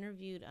 I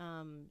interviewed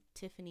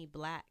Tiffany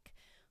Black,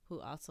 who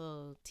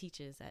also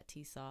teaches at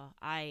TSAW.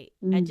 I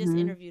just Hmm.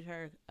 interviewed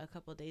her a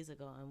couple of days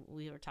ago, and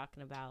we were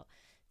talking about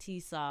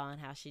TSAW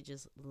and how she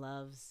just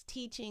loves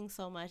teaching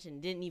so much,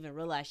 and didn't even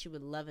realize she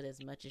would love it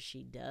as much as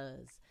she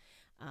does.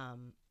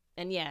 Um,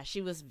 and yeah,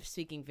 she was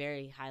speaking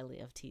very highly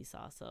of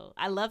TSAW. So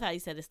I love how you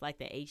said it's like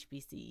the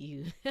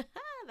HBCU.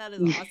 That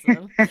is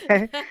awesome.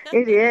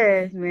 It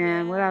is,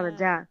 man, without a Yeah.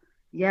 doubt.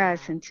 Yes,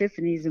 Wow. and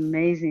Tiffany's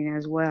amazing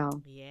as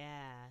well.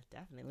 Yeah,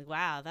 definitely.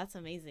 Wow, that's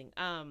amazing.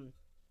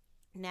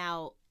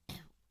 Now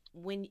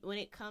when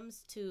it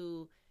comes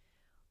to,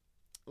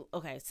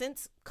 okay,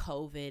 since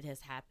COVID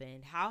has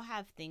happened, how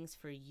have things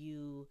for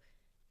you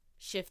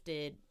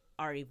shifted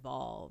or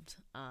evolved?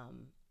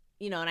 And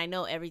I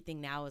know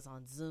everything now is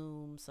on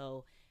Zoom,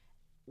 so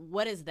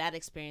what has that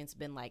experience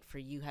been like for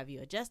you? Have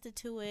you adjusted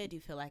to it? Do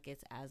you feel like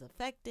it's as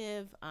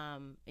effective?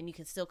 And you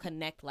can still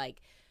connect,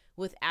 like,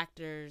 with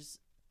actors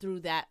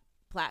through that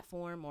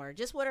platform, or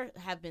just what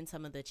have been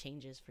some of the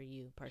changes for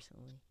you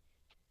personally?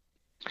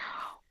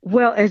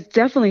 Well, it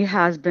definitely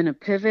has been a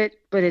pivot,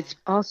 but Yeah. it's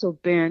also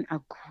been a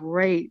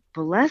great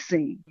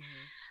blessing. Mhm.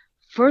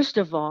 First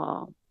of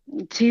all,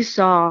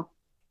 Tsaw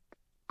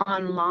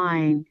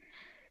online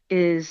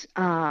is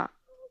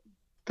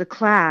the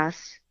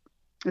class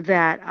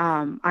that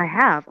I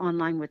have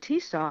online with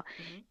Tsaw,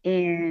 Mhm.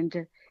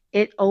 and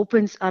it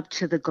opens up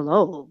to the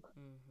globe.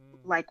 Mhm.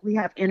 Like we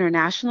have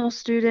international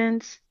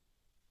students,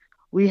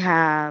 we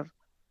have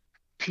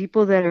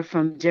people that are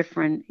from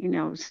different,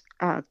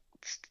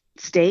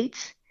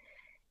 states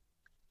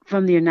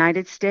from the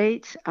United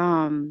States,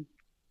 and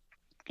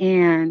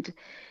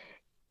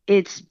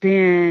it's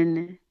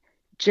been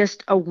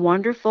just a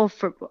wonderful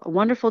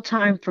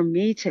time for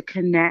me to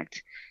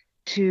connect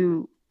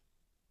to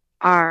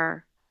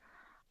our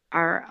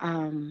our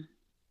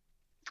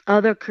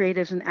other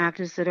creatives and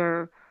actors that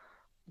are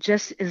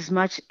just as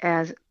much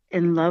as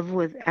in love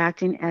with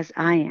acting as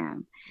I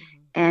am,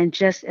 Mhm. and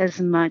just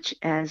as much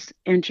as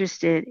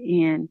interested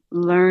in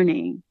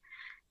learning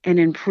and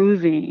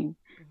improving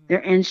Mhm.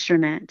 their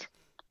instrument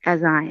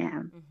as I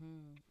am.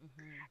 Mhm.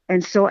 Mhm.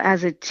 And so,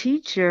 as a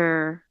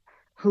teacher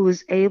who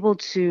is able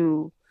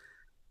to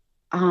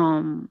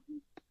um,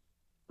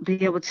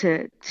 be able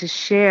to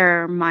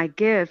share my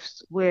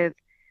gifts with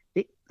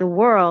the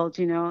world,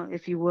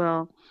 if you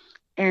will,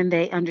 and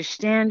they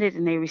understand it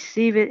and they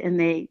receive it and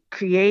they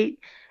create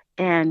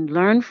and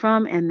learn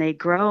from and they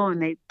grow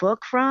and they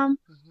book from,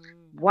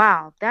 Mhm.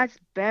 wow, that's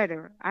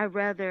better. I'd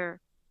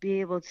rather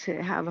be able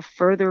to have a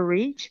further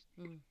reach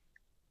Mm.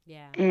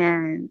 Yeah.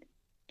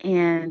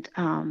 and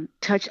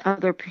touch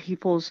other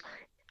people's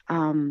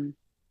um,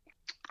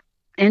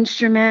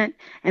 instrument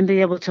and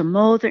be able to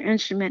mold their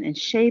instrument and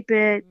shape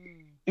it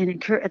Mm. and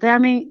encourage. I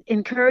mean,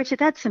 encourage it.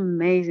 That's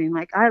amazing.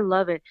 Like I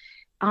love it.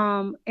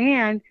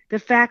 And the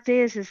fact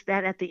is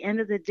that at the end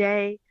of the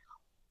day,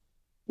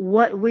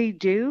 what we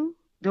do,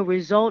 the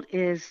result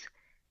is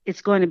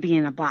it's going to be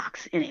in a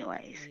box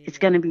anyways. It's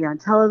going to be on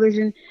Yeah.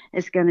 television.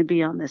 It's going to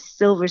be on the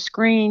silver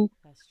screen.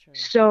 That's true.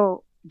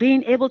 So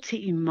being able to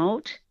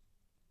emote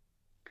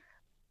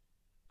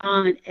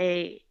on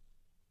a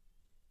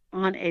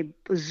on a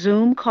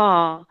Zoom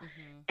call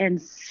Mhm.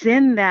 and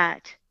send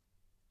that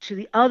to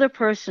the other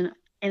person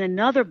in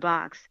another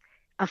box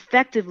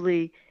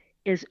effectively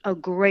is a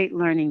great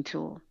learning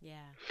tool.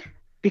 Yeah.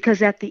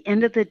 Because at the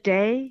end of the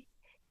day,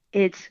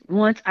 it's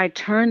once I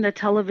turn the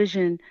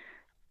television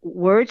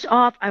words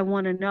off, I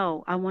want to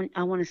know. I want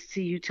to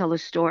see you tell a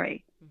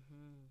story.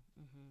 Mhm.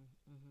 Mhm.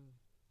 Mhm.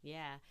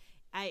 Yeah.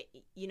 I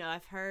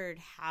I've heard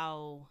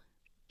how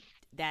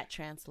that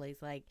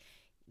translates, like,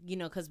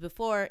 because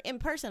before in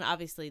person,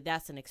 obviously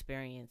that's an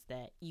experience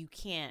that you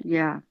can't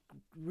Yeah.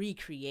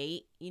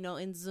 recreate,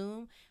 in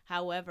Zoom.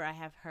 However, I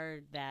have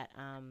heard that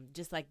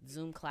just like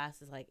Zoom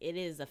classes, like it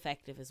is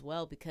effective as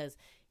well, because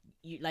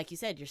you, like you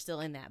said, you're still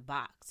in that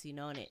box,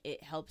 and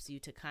it helps you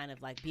to kind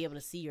of like be able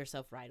to see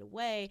yourself right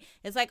away.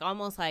 It's like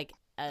almost like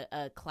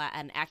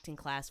an acting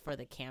class for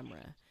the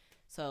camera.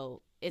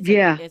 So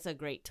Yeah, it's a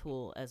great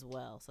tool as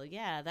well. So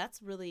yeah,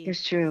 that's really,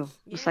 it's true.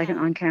 It's like an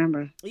yeah. on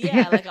camera.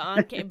 Yeah,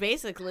 like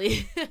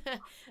basically an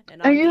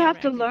And on you have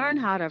camera to acting learn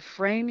class. how to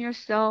frame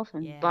yourself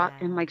and Yeah.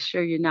 make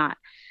sure you're not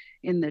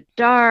in the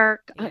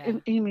dark. Yeah.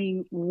 I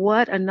mean,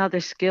 what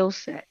another skill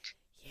set.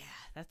 Yeah,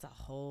 that's a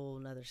whole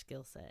nother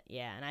skill set.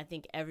 Yeah, and I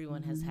think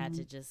everyone has had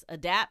to Mhm. just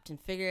adapt and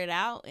figure it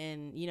out,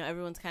 and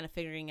everyone's kind of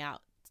figuring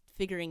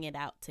it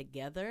out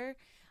together.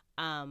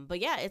 But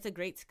yeah, it's a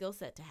great skill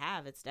set to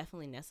have. It's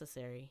definitely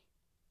necessary.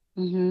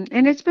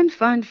 And it's been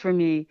fun for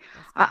me.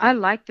 That's I good.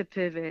 like the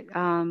pivot.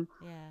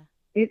 Yeah.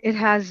 It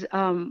has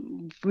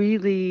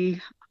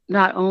really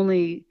not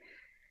only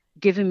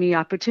given me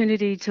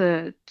opportunity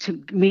to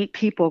meet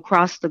people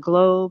across the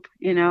globe,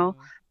 Mhm.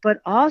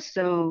 but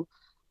also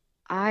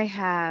I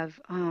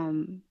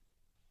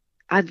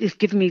it's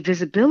given me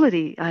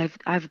visibility.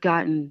 I've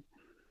gotten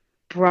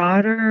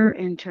broader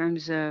in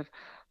terms of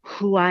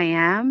who I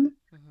am.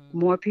 Mhm.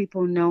 More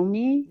people know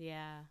me.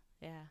 Yeah.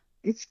 Yeah.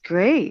 It's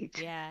great.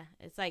 Yeah.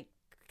 It's like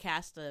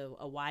cast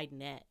a wide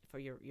net for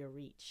your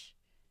reach.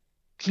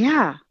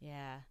 Yeah.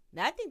 Yeah.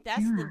 I think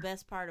that's the Yeah.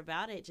 best part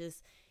about it.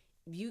 Just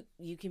you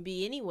can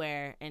be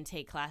anywhere and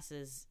take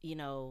classes,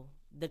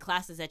 the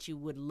classes that you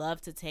would love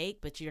to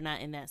take, but you're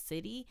not in that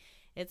city.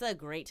 It's a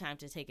great time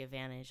to take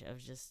advantage of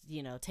just,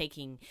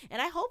 taking.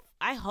 And I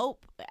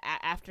hope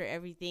after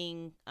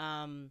everything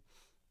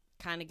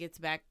kind of gets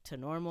back to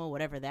normal,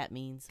 whatever that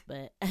means,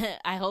 but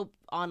I hope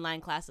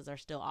online classes are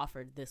still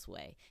offered this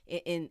way,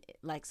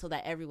 like, so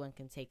that everyone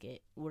can take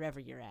it wherever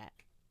you're at.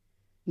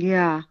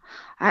 Yeah.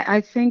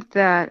 I think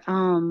that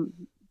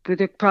but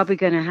they're probably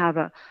going to have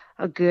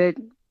a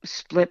good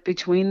split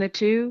between the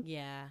two,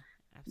 Yeah,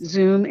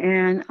 Zoom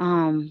absolutely.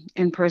 and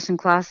in-person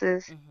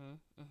classes. Mhm.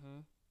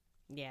 Mhm.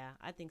 Yeah,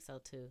 I think so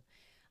too.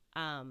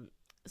 Um,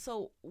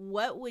 so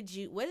what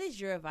is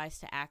your advice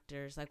to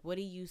actors? Like, what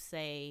do you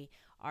say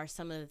are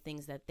some of the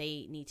things that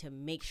they need to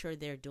make sure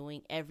they're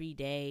doing every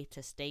day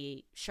to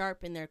stay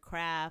sharp in their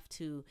craft,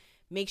 to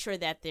make sure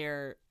that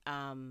they're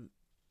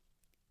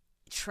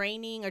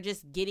training or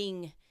just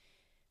getting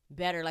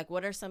better? Like,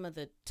 what are some of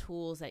the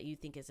tools that you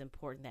think is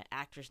important that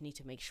actors need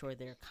to make sure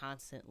they're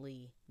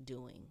constantly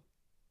doing?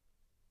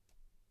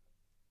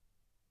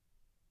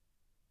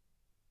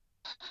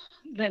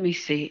 Let me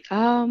see.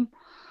 I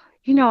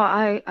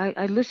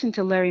listened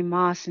to Larry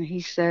Moss, and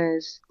he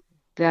says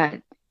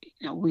that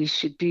we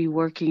should be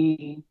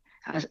working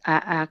as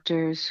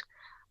actors.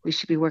 We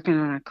should be working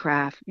on our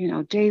craft.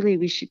 Daily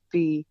we should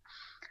be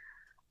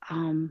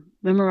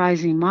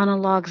memorizing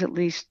monologues, at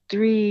least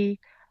 3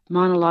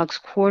 monologues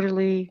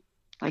quarterly.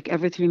 Like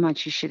every 3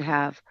 months, you should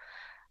have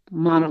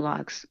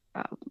monologues,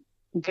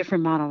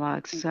 different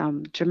monologues,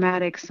 some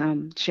dramatic,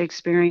 some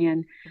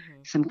Shakespearean,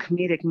 Mm-hmm. some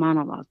comedic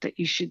monologue that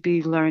you should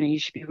be learning. You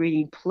should be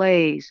reading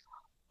plays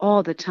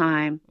all the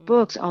time, Mm-hmm.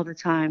 books all the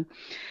time,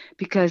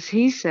 because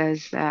he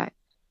says that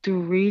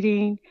through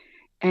reading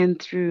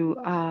and through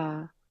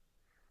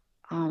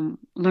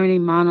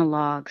learning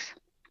monologues,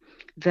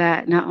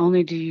 that not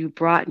only do you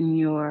broaden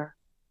your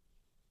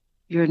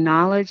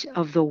knowledge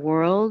of the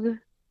world,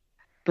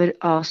 but it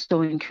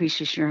also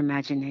increases your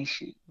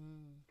imagination.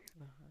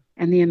 Mm-hmm.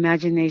 And the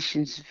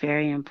imagination is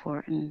very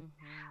important.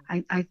 Mm-hmm.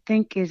 I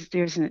think is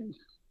there's an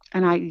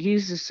and I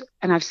use this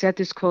and I've said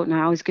this quote and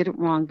I always get it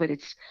wrong, but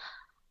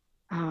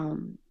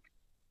um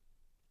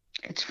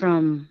it's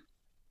from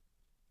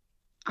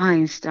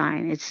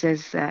Einstein. It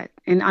says that,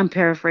 and I'm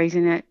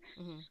paraphrasing it,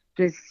 Mm-hmm.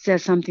 but it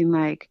says something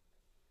like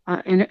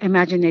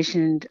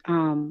imagination.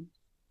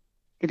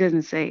 It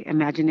doesn't say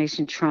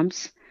imagination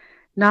trumps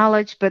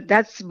knowledge, but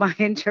that's my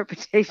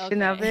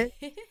interpretation of Okay.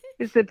 it.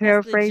 It's a That's the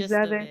paraphrase gist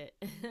of of it.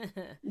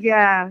 it.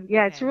 Yeah,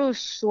 yeah, it's a Okay. real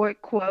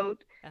short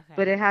quote,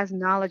 but Okay. it has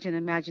knowledge and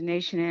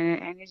imagination in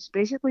it, and it just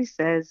basically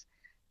says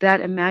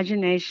that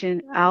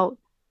imagination out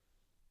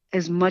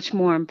is much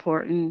more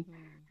important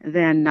Hmm.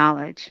 than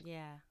knowledge.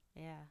 Yeah.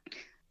 Yeah.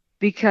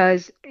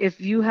 Because if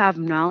you have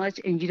knowledge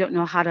and you don't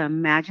know how to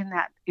imagine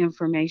that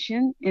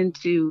information Mm-hmm.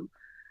 into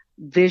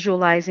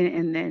visualizing it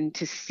and then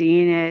to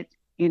seeing it,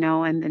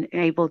 and then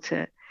able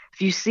to,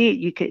 if you see it,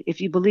 you could,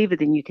 if you believe it,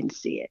 then you can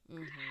see it. A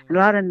Mm-hmm.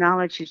 lot of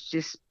knowledge is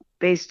just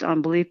based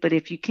on belief, but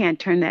if you can't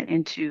turn that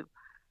into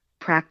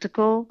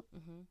practical,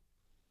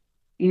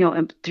 Mm-hmm.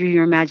 and through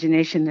your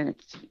imagination,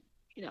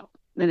 you know,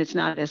 then it's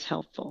not as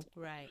helpful.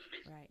 Right.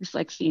 Right. It's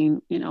like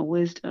seeing,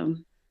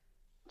 wisdom,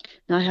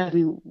 not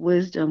having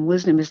wisdom.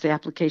 Wisdom is the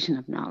application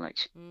of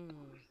knowledge. Mm.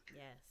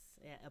 Yes.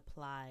 Yeah.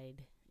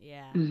 Applied.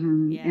 Yeah.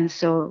 And Yeah.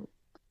 so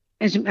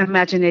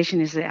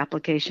imagination is the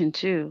application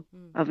too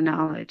Mm. of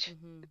knowledge.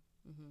 Mm-hmm.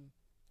 Mm-hmm.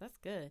 That's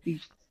good.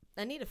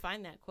 I need to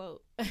find that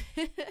quote.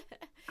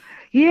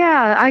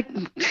 Yeah,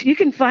 you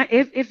can find,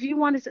 if you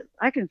want to,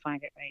 I can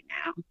find it right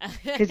now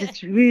because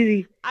it's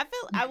really,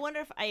 I wonder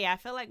if yeah, I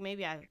feel like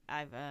maybe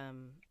I've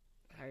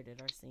heard it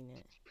or seen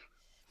it.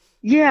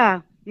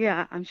 yeah,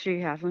 yeah, I'm sure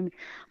you have. I'm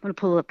gonna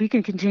pull it up. You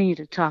can continue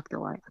to talk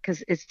though,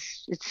 because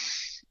it's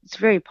a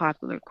very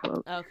popular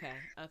quote. Okay,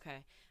 okay.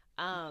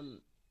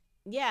 Um,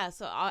 yeah,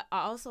 so I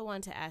also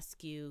want to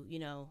ask you,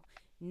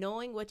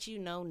 knowing what you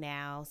know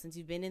now, since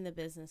you've been in the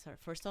business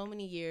for so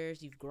many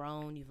years, you've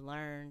grown, you've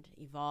learned,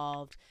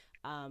 evolved,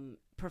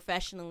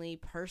 professionally,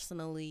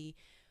 personally,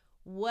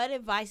 what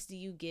advice do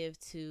you give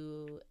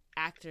to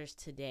actors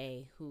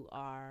today who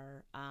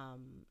are,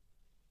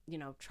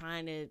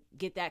 trying to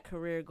get that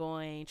career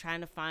going,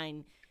 trying to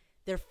find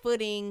their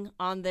footing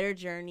on their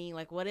journey?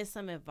 Like, what is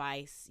some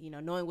advice,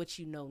 knowing what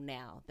you know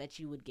now, that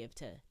you would give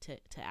to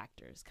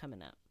actors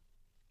coming up?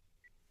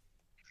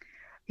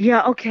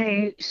 Yeah,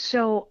 okay.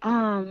 So,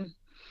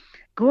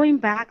 going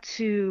back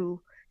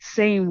to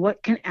saying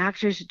what can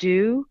actors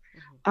do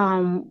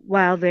Mm-hmm.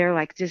 while they're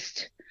like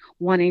just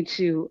wanting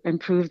to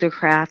improve their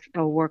craft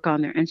or work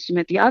on their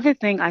instrument. The other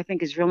thing I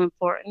think is real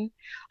important,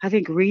 I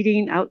think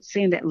reading out,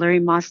 saying that Larry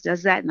Moss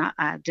does that, and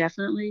I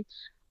definitely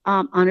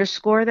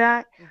underscore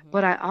that. Mm-hmm.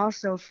 But I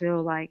also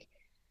feel like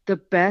the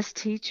best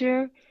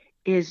teacher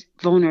is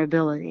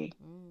vulnerability.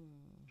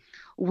 Mm.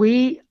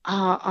 We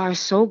are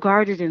so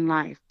guarded in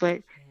life,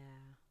 but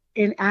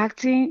Yeah. in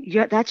acting,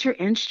 that's your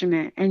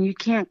instrument, and you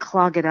can't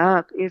clog it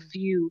up if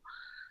you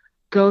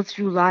go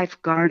through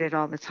life guarded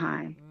all the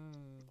time.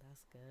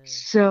 That's good.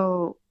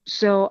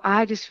 So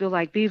I just feel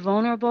like be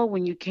vulnerable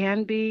when you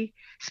can be,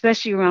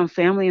 especially around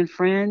family and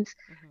friends,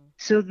 Mm-hmm.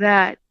 so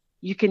that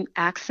you can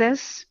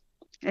access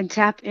and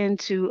tap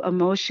into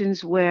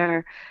emotions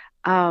where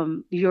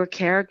your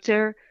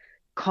character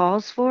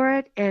calls for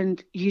it,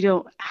 and you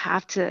don't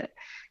have to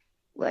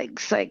like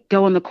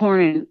go in the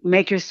corner and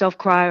make yourself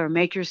cry or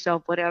make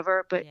yourself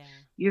whatever, but Yeah.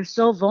 you're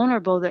so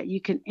vulnerable that you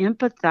can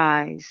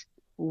empathize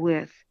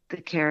with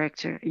the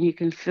character and you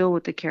can feel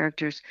what the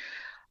character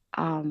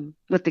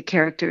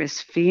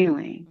is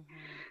feeling. Mm-hmm.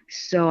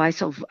 So I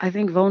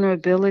think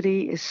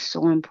vulnerability is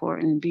so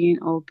important. Being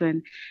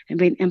open and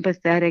being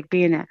empathetic,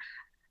 being an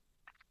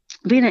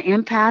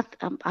empath.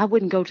 I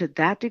wouldn't go to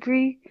that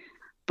degree,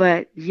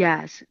 but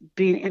yes,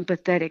 being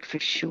empathetic for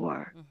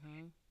sure.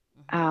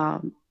 Mm-hmm.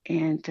 Mm-hmm.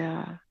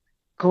 And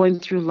going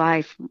through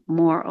life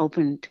more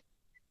open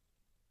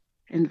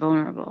and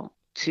vulnerable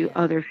to Yeah.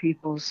 other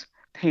people's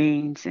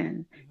pains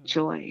and Mm-hmm.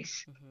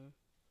 joys. Mm-hmm.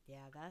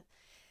 Yeah.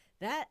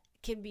 That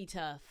can be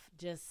tough.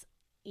 Just,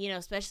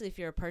 especially if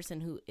you're a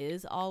person who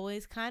is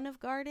always kind of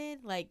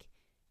guarded. Like,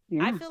 I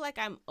Yeah. feel like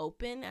I'm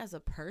open as a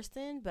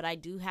person, but I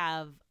do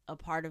have a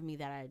part of me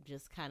that I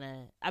just kind of,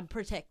 I'm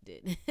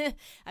protected.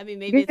 I mean,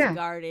 maybe it's Yeah.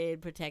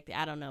 guarded, protected.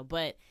 I don't know.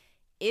 But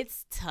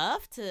it's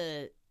tough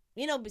to,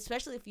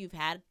 especially if you've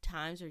had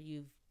times where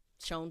you've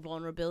shown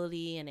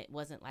vulnerability and it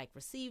wasn't like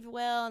received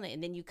well.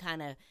 And then you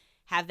kind of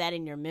have that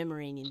in your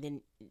memory,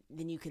 and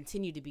then you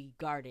continue to be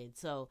guarded.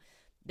 So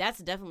that's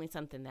definitely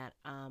something that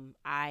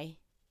I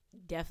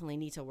definitely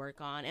need to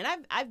work on, and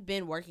I've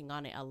been working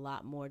on it a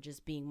lot more,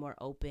 just being more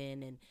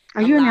open and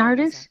Are you an allowing myself.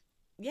 artist?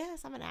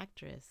 Yes, I'm an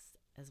actress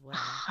as well.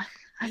 Oh,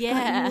 I thought you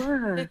Yeah.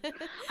 were.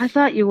 I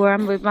thought you were.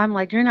 I'm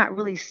like, you're not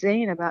really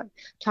saying about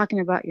talking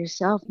about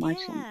yourself much.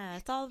 And Yeah,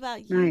 it's all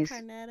about you, nice.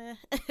 Carnetta.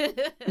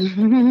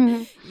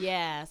 Nice.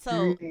 Yeah,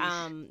 so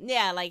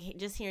yeah, like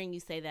just hearing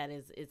you say that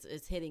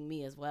is hitting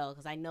me as well,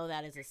 because I know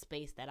that is a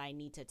space that I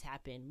need to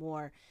tap in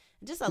more,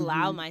 just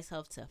allow Hmm.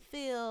 myself to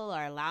feel,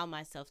 or allow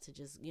myself to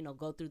just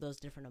go through those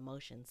different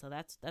emotions. So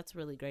that's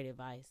really great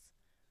advice.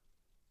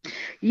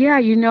 Yeah,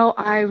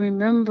 I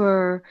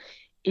remember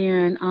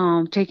in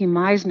taking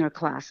Meisner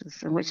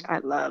classes, in which Mhm. I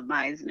love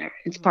Meisner.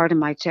 It's Mhm. part of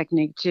my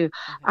technique too.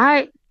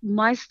 Okay.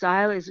 My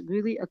style is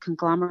really a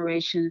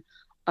conglomeration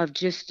of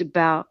just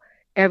about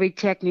every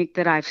technique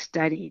that I've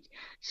studied.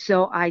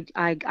 So I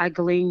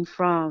glean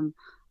from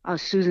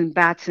Susan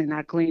Batson,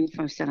 I glean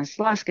from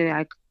Stanislavski,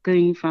 I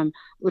glean from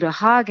Uta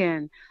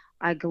Hagen,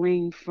 I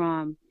glean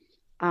from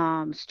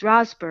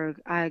Strasberg.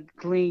 I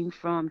gleaned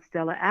from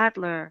Stella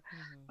Adler.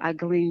 Mhm. I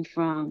gleaned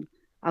from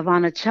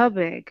Ivana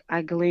Chubbuck.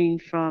 I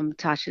gleaned from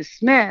Tasha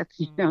Smith.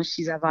 Mhm.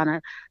 She's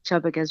Ivana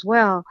Chubbuck as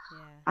well.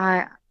 Yeah.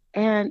 I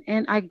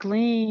and I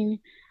glean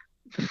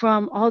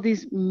from all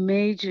these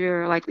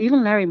major, like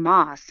even Larry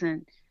Moss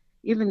and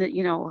even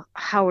the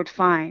Howard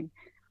Fine,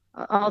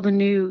 all the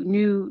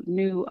new.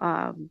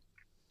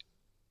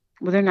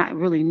 Well, they're not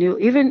really new.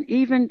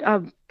 Even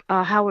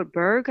Howard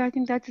Berg, I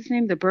think that's his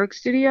name, the Berg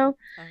Studio,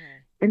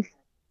 Okay. and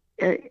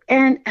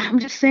and I'm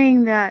just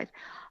saying that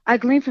I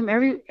glean from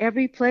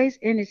every place,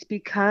 and it's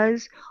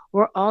because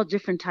we're all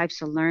different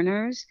types of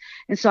learners,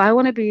 and so I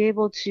want to be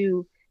able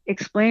to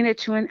explain it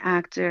to an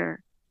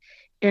actor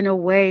in a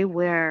way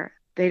where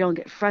they don't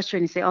get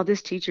frustrated and say, "Oh,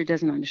 this teacher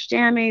doesn't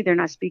understand me. They're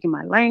not speaking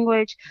my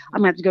language. I'm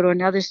Mhm. gonna have to go to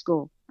another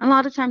school." And a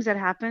lot of times that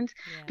happens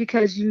Yeah.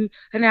 because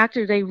an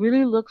actor, they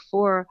really look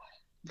for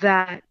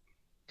that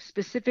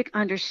specific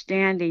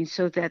understanding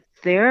so that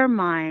their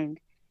mind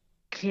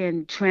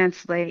can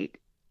translate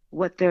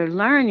what they're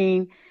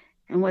learning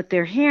and what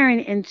they're hearing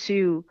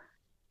into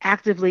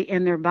actively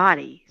in their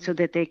body so Mhm.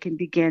 that they can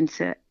begin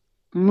to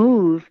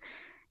move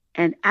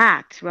and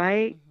act,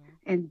 right? Mhm.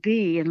 And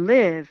be and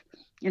live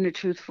in a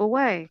truthful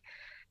way.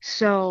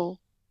 So,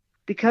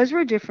 because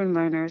we're different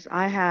learners,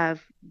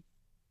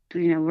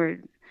 we're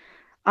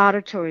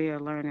auditory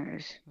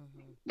learners,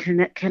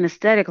 Mhm.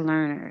 kinesthetic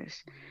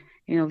learners,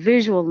 Mhm.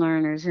 visual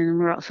learners,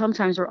 and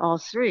sometimes we're all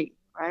three,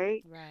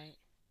 right? Right.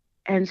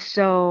 And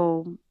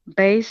so,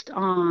 based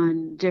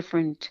on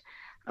different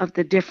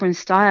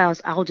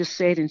styles, I'll just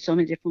say it in so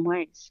many different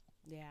ways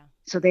Yeah.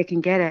 so they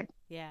can get it.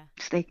 Yeah.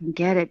 So they can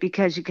get it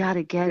because you got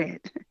to get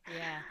it.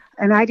 Yeah.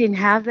 And I didn't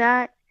have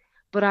that,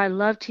 but I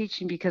love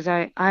teaching because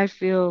I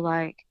feel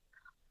like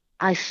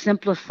I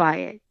simplify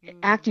it.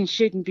 Acting Mm.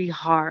 shouldn't be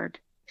hard,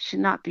 should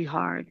not be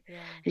hard. Yeah.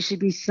 It should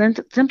be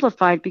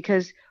simplified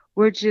because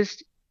we're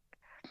just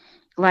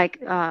like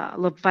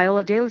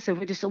Viola Davis said,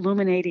 we're just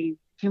illuminating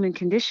human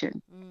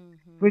condition. Mhm.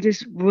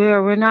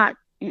 We're not,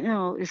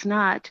 it's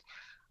not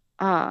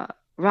uh,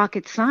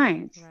 rocket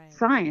science. Right.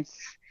 Science.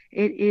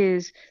 It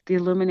is the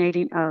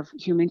illuminating of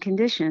human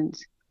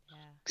conditions. Yeah.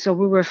 So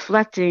we're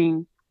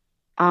reflecting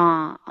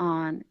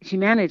on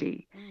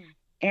humanity, Mm.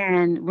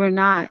 and we're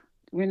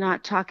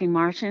not talking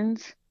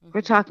Martians.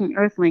 We're Mhm. talking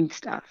Earthling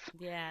stuff.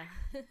 Yeah.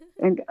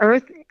 And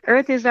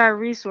Earth is our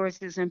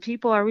resources, and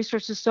people are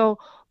resources. So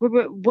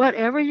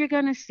whatever you're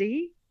gonna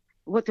see,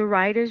 what the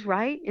writers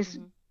write is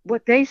Mhm.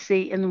 what they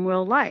see in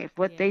real life,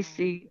 what they Yeah.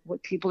 see,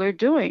 what people are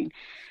doing.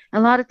 A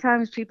lot of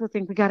times people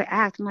think we got to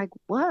act. I'm like,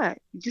 what?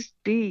 Just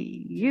be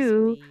Just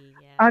you, be.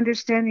 Yeah.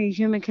 understanding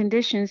human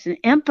conditions and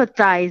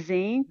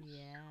empathizing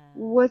Yeah.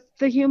 with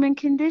the human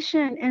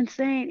condition and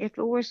saying, if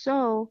it were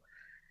so,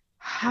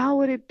 how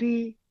would it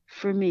be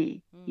for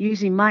me Mhm.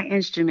 using my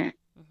instrument,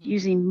 Mhm.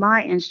 using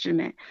my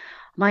instrument,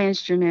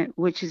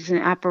 which is an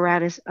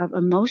apparatus of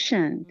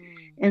emotion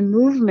Mm. and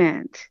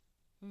movement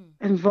Mm.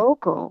 and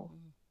vocal.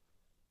 Mm.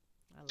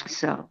 I like that.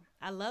 So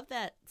I love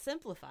that.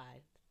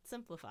 Simplified.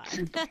 Simplified.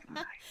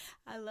 simplify.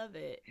 I love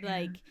it. Yeah.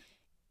 Like,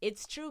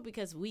 it's true,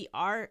 because we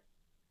are,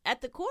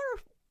 at the core,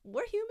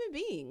 we're human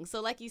beings.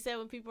 So like you said,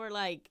 when people are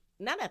like,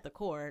 not at the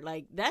core,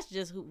 like, that's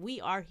just who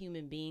we are.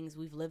 Human beings.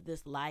 We've lived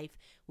this life.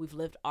 We've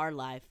lived our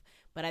life.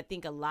 But I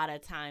think a lot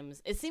of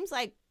times it seems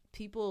like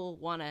people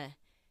want to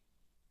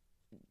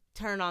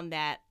turn on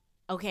that,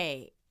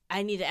 okay,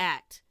 I need to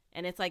act.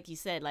 And it's like you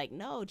said, like,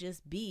 no,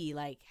 just be.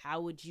 Like,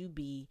 how would you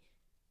be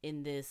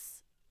in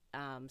this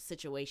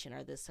situation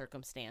or this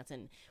circumstance,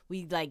 and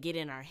we like get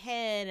in our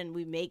head and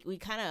we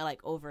kind of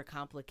like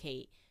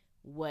overcomplicate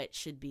what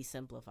should be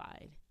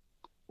simplified.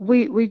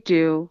 We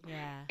do.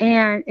 Yeah.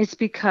 And it's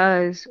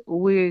because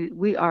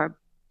we are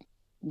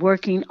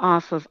working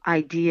off of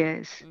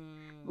ideas.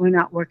 We're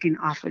not Mm, working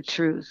off of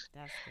truth.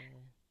 that's good.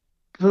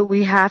 But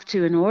we have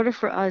to, in order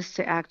for us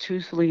to act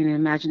truthfully in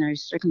imaginary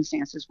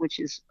circumstances, which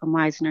is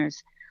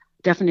Meisner's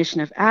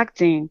definition of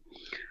acting,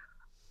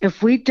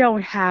 if we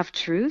don't have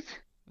truth,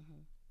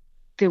 Hmm.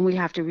 then we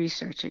have to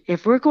research it.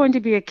 If we're going to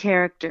be a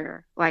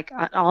character, like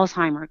an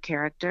Alzheimer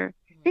character,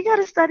 we got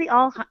Hmm. to study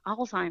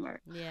Alzheimer.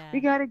 We Yeah.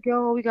 got to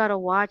go, we got to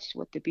watch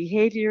what the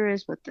behavior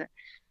is, what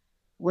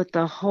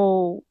the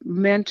whole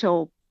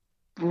mental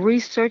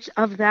research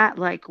of that,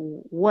 like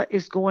what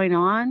is going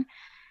on.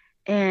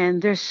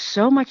 And there's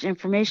so much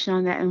information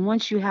on that. And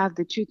once you have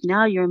the truth,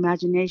 now your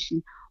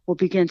imagination will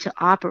begin to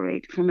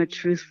operate from a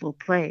truthful Mm,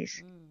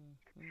 place. mm,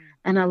 mm,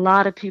 And a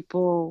lot of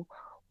people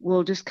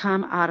will just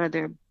come out of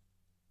their,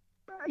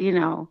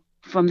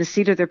 from the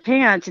seat of their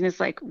pants. And it's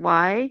like,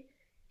 why?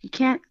 You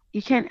can't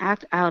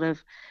act out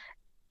of,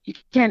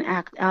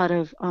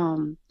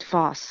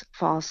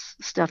 false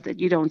stuff that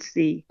you don't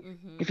see.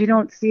 mm-hmm. If you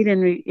don't see it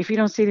if you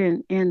don't see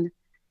it in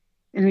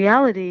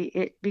reality,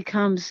 it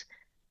becomes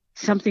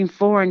something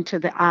foreign to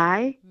the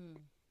eye.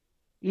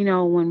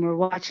 Mm. When we're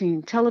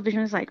watching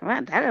television, it's like,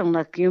 man, that doesn't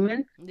look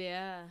human.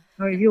 Yeah.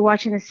 Or if you're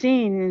watching a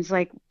scene, and it's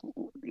like,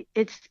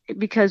 it's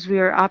because we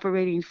are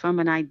operating from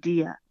an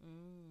idea.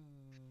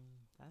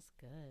 That's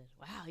good.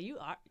 Wow, you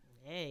are.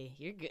 Hey,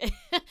 you're good.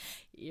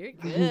 You're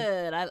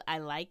good. I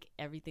like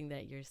everything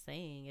that you're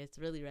saying. It's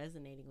really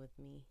resonating with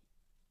me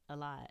a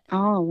lot.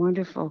 Oh,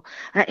 wonderful.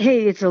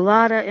 Hey, it's a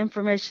lot of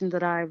information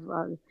that I've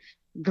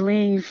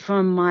gleaned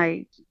from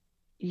my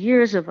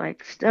years of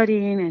like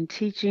studying and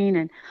teaching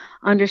and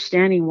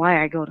understanding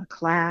why I go to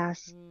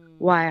class,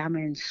 why Hmm. I'm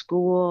in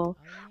school.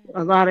 Oh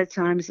yeah. A lot of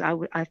times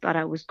I thought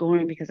I was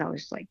going because I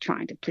was like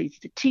trying to please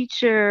the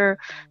teacher,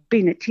 Hmm.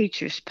 being a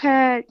teacher's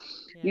pet,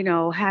 Yeah.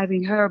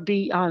 having her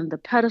be on the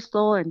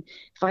pedestal. And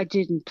if I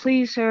didn't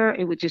please her,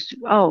 it would just,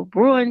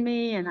 ruin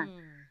me. Mm.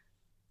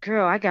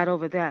 Girl, I got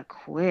over that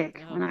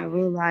quick when I Okay.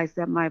 realized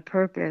that my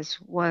purpose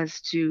was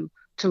to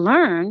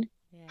learn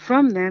Yeah.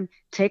 from them,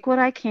 take what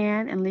I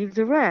can and leave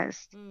the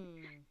rest.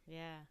 Mm.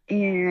 Yeah.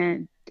 Yeah.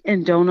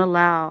 And don't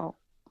allow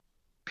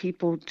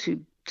people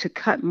to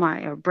cut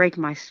my or break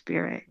my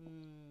spirit.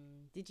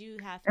 Did you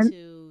have And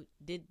to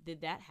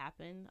did that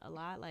happen a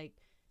lot? Like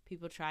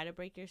people try to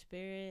break your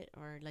spirit,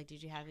 or like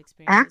did you have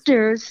experiences with that?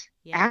 actors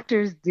Yeah.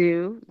 actors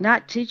do,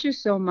 not Wow.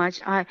 teachers so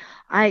much.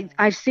 Okay.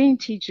 I've seen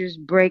teachers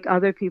break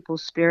other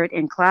people's spirit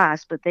in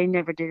class, but they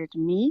never did it to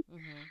me Mhm.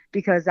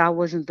 because I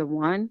wasn't the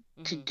one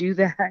to Mhm. do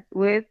that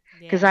with,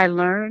 because Yeah. I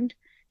learned.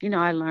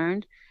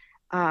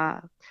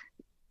 uh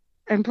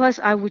and plus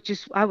I would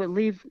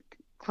leave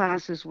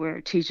classes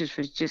where teachers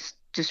were just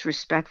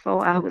disrespectful.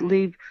 I would Right.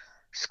 leave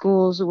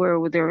schools where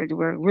they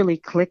were really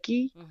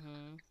clicky.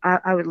 Mhm.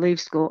 I would leave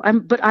school,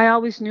 but I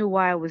always knew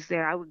why I was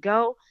there. I would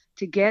go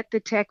to get the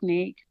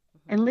technique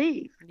and Mhm.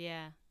 leave.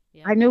 Yeah.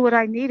 Yep. I knew what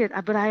I needed,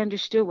 but I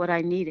understood what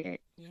I needed.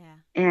 Yeah.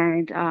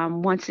 And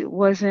once I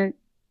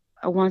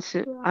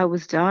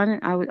was done,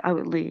 I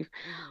would leave.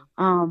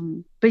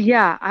 Mhm. But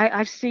yeah,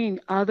 I've seen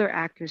other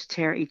actors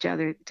tear each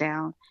other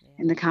down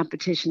in Yeah. the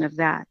competition of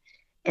that.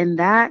 And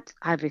that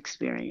I've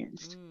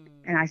experienced.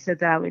 And I Mm. said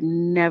that I would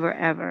never,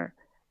 ever,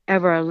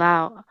 ever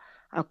allow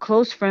a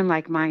close friend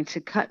like mine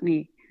to cut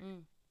me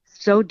Mm.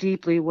 so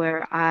deeply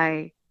where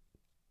I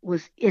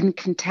was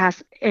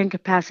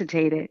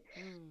incapacitated.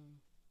 Mm.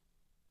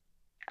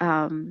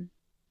 Um,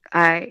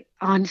 I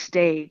on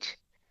stage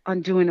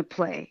on doing a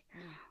play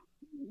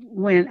Mm.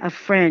 when a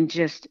friend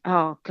just,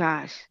 oh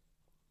gosh,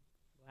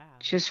 Wow.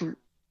 just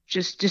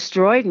just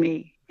destroyed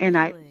me, and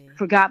I Really?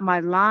 forgot my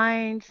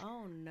lines.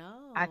 Oh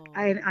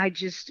I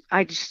just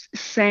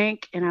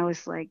sank, and I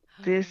was like,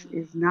 this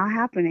is not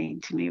happening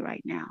to me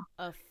right now.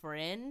 A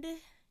friend?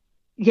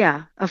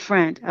 Yeah, a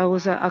friend. I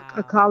was a Wow.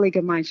 colleague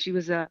of mine. She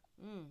was a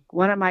Mm.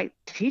 one of my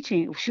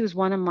teaching. She was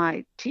one of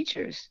my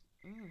teachers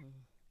Mm.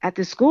 at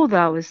the school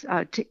that I was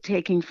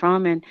taking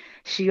from, and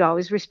she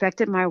always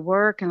respected my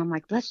work. And I'm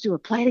like, let's do a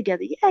play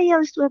together. Yeah, yeah,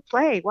 let's do a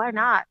play. Why Mhm.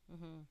 not?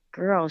 Mhm.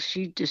 Girl,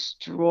 she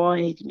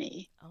destroyed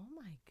me. Oh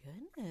my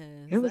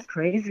It goodness. was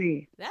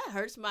crazy. That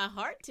hurts my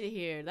heart to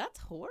hear. That's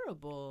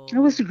It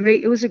was horrible. a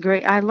great. It was a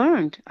great. I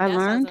learned. I That's what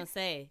I was learned. gonna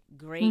say.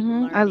 Great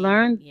I learning.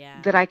 learned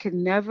Yeah. that I could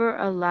never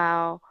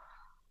allow.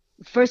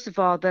 First of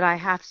all, that I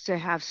have to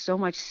have so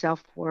much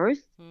self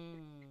worth Hmm.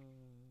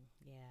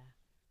 Yeah.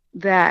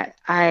 that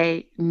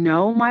I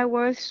know my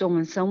worth. So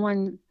when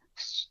someone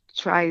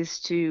tries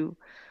to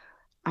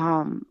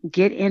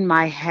get in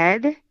my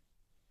head,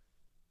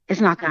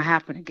 it's not going to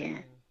happen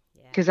again Mm.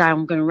 Yeah. because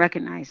I'm going to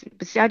recognize it.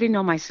 But see, I didn't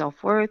know my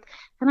self worth,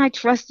 and I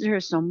trusted her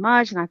so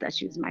much, and I thought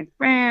she was Yeah. my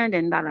friend,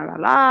 and la la la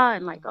la,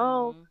 and like,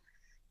 oh,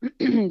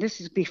 Mhm.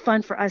 this is be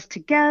fun for us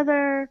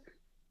together.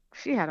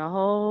 She had a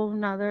whole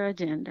nother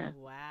agenda.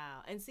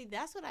 Wow. And see,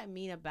 that's what I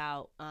mean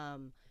about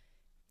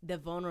the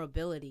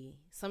vulnerability.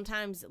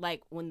 Sometimes,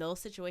 like when those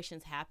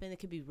situations happen, it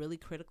could be really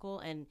critical,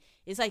 and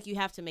it's like you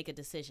have to make a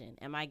decision.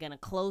 Am I gonna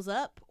close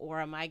up, or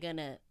am I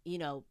gonna,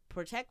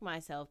 protect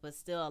myself but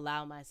still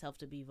allow myself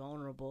to be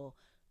vulnerable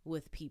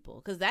with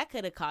people? Because that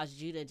could have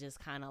caused you to just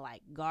kind of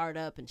like guard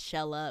up and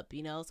shell up.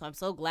 So I'm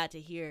so glad to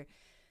hear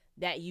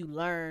that you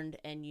learned,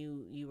 and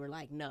you were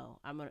like, no,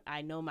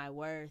 I know my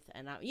worth,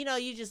 and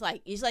you just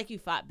like, it's like you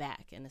fought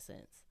back in a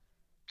sense.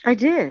 I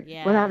did,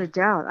 without Yeah, a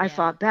doubt. I yeah.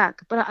 fought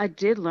back, but I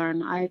did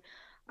learn.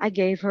 I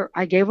gave her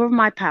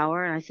my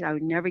power, and I said I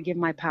would never give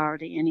my Mm, power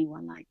to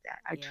anyone like that.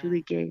 I yeah.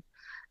 truly gave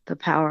the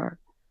power,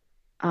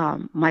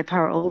 my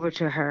power over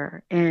to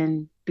her,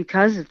 and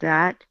because of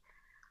that,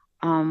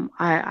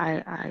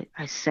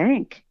 I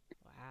sank.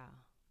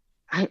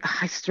 Wow.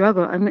 I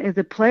struggled. I mean,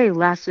 the play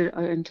lasted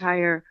an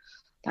entire,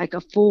 like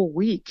a full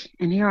week,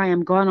 and here I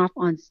am going off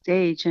on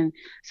stage, and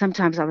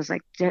sometimes I was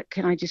like,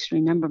 Can I just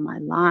remember my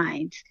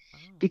lines?" Oh.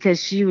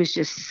 Because she was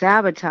just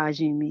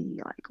sabotaging me.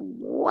 Like, Like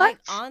what,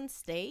 on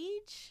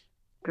stage?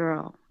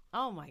 girl?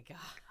 Oh my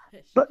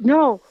gosh. But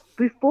no,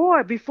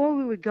 before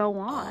we would go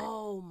on,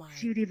 Oh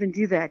she my. would even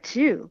do that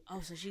too.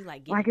 Oh, so she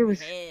like getting Like in it your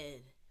was,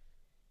 head.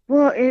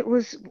 well, it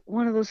was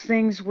one of those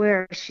things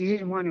where she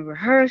didn't want to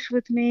rehearse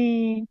with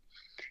me.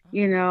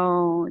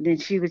 Oh. Then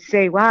she would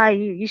say, "Why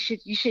you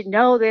should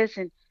know this,"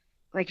 and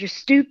like, "You're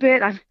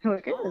stupid." I'm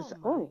like,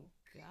 Oh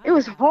my it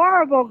was god.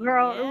 horrible,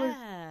 girl. It was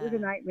a Yeah.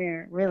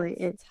 nightmare, really.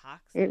 That's It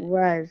toxic.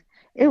 was.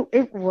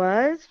 It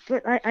was,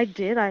 but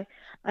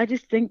I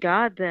just thank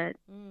God that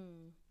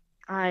Mm.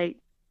 I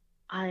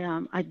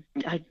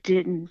I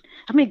didn't.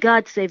 I mean,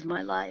 God saved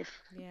my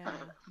life. Yeah.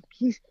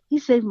 He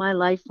saved my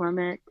life from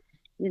it.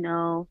 You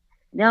know.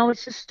 Now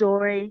it's a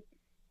story.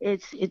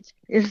 It's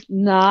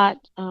not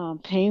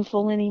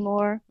painful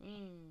anymore.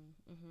 Mm.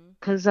 Mhm.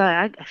 Cause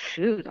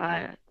shoot,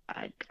 I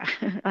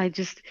I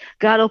just,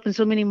 God opened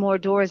so many more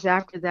doors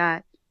after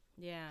that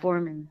Yeah. for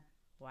me.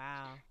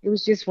 Wow. It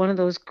was just one of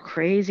those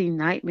crazy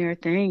nightmare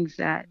things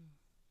that, Mm.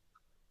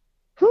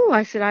 whew,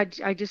 I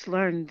said, I just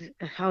learned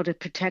how to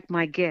protect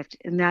my gift,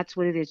 and that's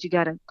what it is. You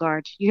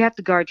have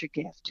to guard your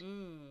gift.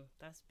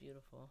 That's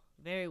beautiful.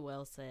 Very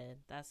well said.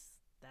 That's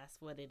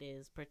what it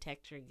is.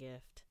 Protect your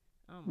gift.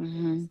 Oh my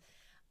goodness.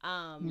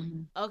 Hmm.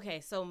 Hmm.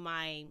 Okay, so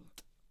my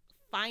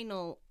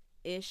final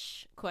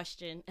ish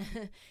question,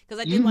 because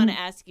I did want Hmm.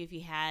 to ask you if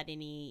you had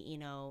any,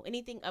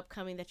 anything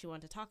upcoming that you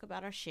want to talk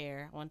about or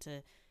share. I want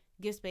to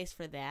give space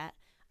for that.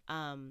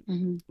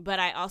 Hmm. But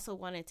I also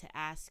wanted to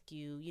ask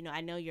you,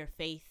 I know your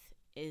faith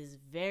is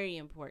very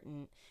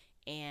important,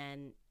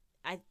 and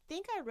I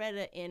think I read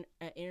an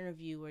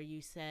interview where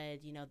you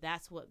said,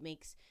 that's what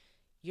makes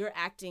your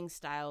acting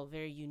style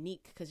very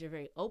unique, because you're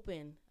very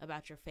open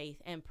about your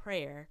faith and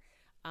prayer,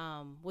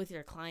 with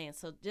your clients.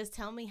 So just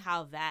tell me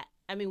how that,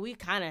 I mean, we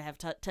kind of have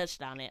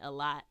touched on it a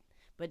lot,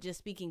 but just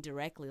speaking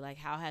directly, like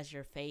how has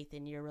your faith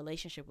and your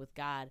relationship with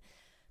God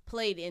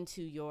played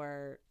into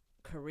your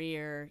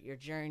career, your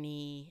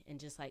journey, and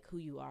just like who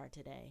you are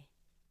today?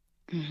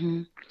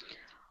 Hmm.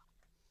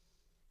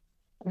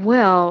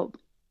 Well,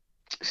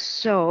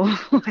 so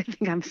I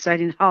think I'm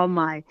starting all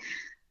my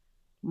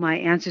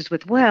answers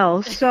with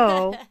well.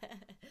 So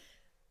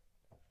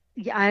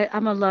yeah,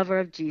 I'm a lover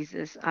of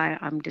Jesus.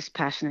 I'm just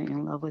passionately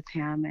in love with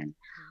him, and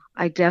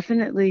I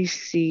definitely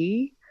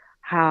see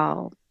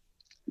how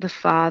the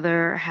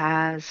Father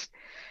has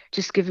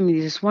just given me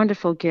this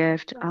wonderful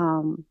gift,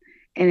 and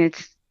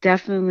it's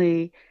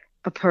definitely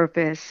a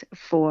purpose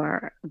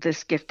for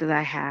this gift that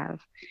I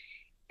have.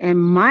 And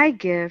my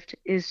gift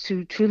is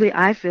to truly,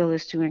 I feel,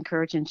 is to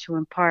encourage and to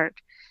impart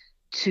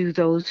to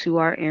those who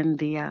are in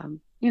the,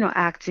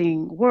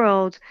 acting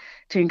world,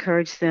 to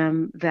encourage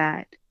them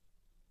that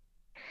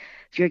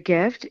your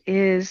gift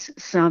is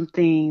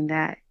something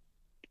that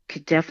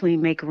could definitely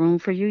make room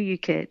for you. You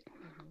could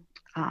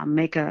Mm-hmm.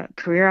 make a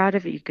career out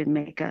of it. You could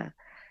make a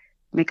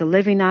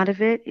living out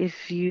of it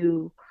if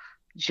you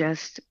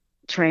just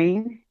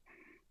train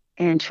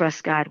and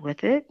trust God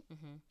with it.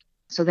 Mm-hmm.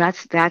 So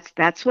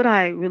that's what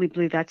I really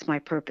believe. That's my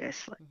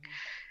purpose, like, Mm-hmm.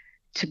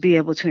 to be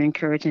able to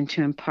encourage and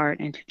to impart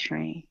and to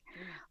train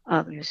Mm.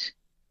 others.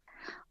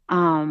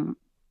 Um,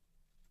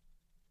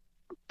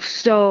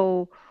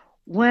 so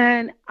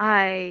when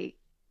I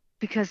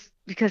because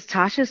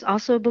Tasha's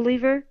also a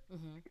believer,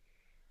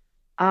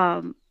 Mm-hmm.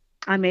 um,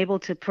 I'm able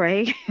to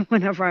pray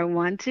whenever I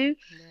want to. Yeah.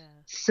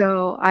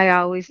 So I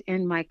always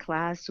end my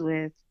class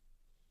with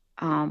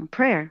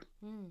prayer,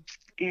 Mm.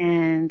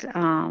 and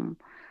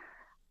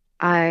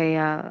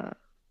I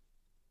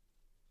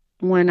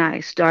when I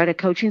start a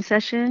coaching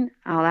session,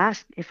 I'll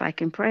ask if I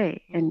can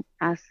pray Mm. and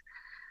ask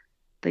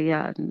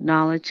the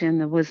knowledge and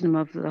the wisdom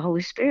of the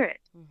Holy Spirit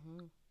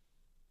Mm-hmm.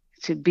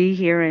 to be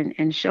here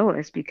and show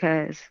us,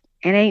 because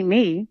it ain't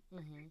me.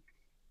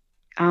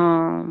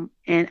 Mm-hmm.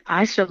 And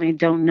I certainly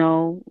don't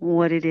know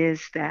what it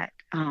is that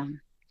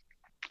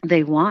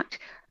they want,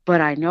 but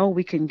I know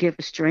we can give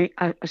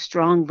a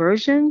strong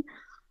version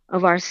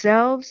of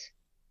ourselves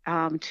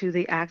to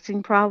the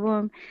acting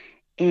problem,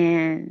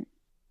 and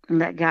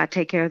let God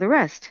take care of the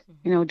rest.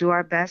 Mm-hmm. Do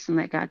our best and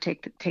let God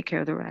take care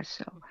of the rest.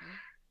 So Mm-hmm.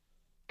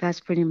 that's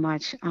pretty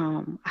much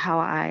how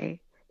I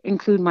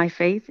include my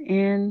faith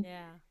in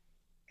Yeah.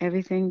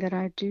 everything that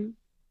I do.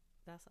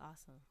 That's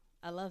awesome.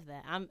 I love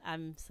that.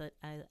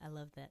 I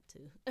love that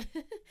too.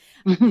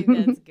 I think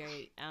that's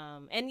great.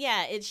 And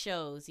yeah, it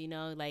shows,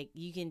 like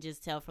you can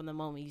just tell from the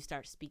moment you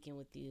start speaking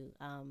with you.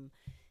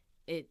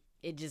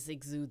 It just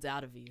exudes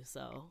out of you.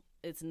 So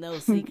it's no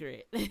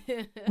secret. Which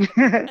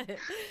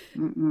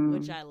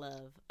Mm-mm. I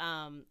love.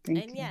 Thank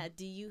And you. yeah,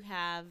 do you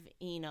have,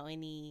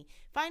 any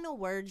final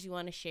words you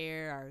want to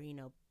share, or,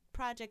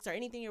 projects or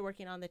anything you're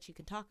working on that you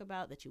can talk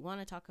about, that you want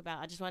to talk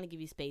about? I just want to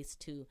give you space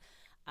to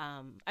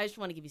I just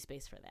want to give you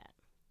space for that.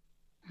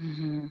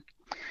 Hmm.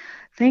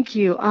 Thank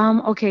you.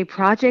 Okay,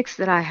 projects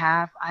that I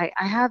have. I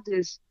have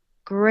this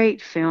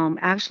great film.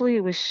 Actually,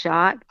 it was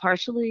shot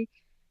partially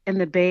in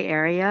the Bay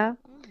Area,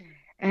 Mm,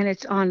 and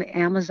it's on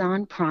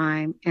Amazon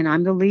Prime, and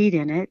I'm the lead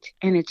in it,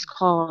 and it's mm.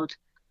 called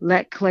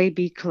Let Clay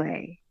Be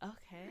Clay.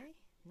 Okay.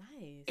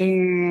 Nice.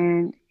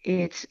 And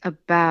it's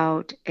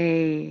about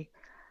a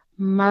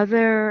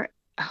mother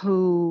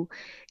who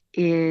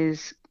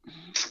is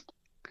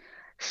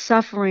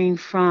suffering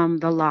from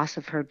the loss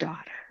of her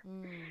daughter.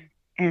 Mm,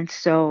 And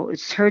so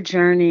it's her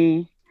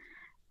journey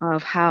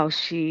of how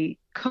she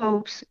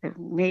copes, and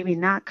maybe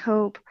not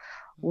cope, mm,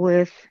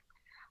 with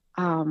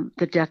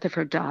the death of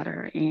her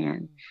daughter,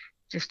 and mm,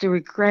 just the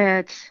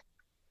regrets,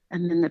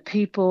 and then the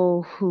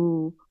people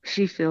who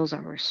she feels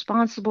are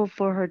responsible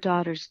for her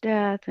daughter's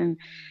death. And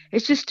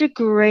it's just a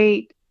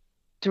great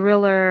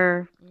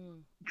thriller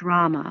mm.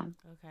 drama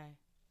Okay.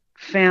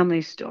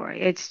 family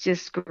story. It's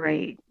just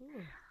great.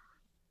 Ooh.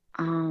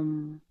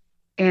 Um,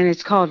 and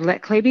it's called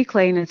Let Clay Be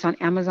Clay, and it's on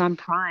Amazon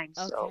Prime.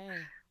 So Okay.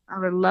 I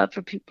would love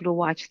for people to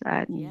watch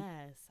that and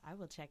Yes, I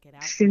will check it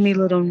out for send me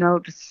little sure.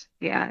 notes.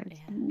 Yeah, Yeah.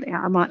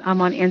 yeah, I'm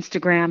on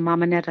Instagram,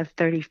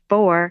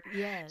 MamaNetta34.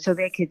 Yes. So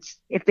they could,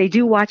 if they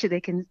do watch it,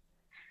 they can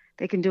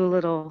do a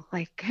little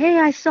like, hey,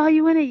 I saw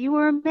you in it. You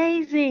were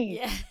amazing.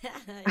 Yeah,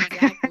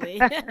 exactly.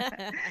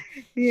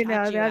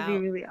 Shout you That'd be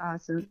out. really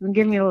awesome. And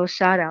give me a little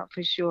shout out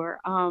for sure.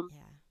 Yeah.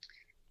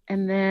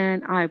 And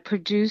then I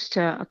produced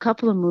a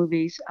couple of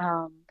movies.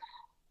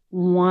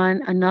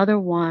 Another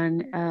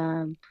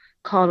one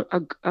called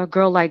a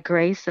Girl Like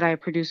Grace that I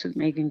produced with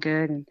Megan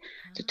Good and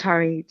Ah.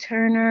 Jatari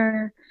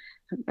Turner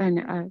and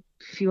a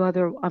few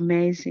other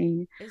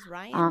amazing. Is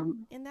Ryan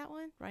Um, in that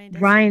one? Ryan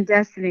Ryan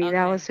Destiny? Destiny,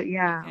 that Okay. was,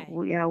 yeah,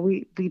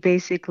 Okay. we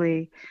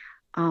basically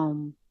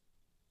um,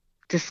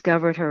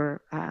 discovered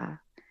her.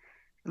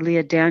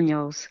 Leah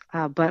Daniels,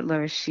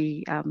 Butler,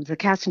 the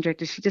casting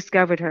director, she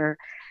discovered her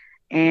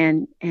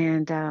and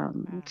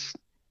Wow.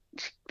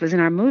 she was in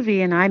our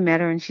movie, and I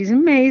met her, and she's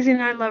amazing.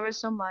 I love her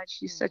so much.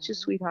 She's such a Aw.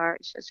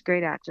 sweetheart. She's a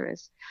great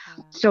actress.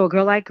 Yeah. So, A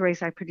Girl Like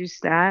Grace, I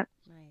produced that.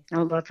 I Nice.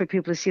 would love for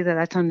people to see that.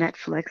 That's on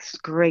Netflix.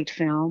 Great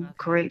film. Okay.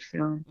 Great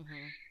film.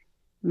 Mhm.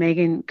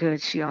 Megan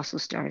Good, she also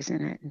stars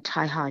in it, and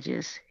Ty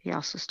Hodges, he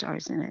also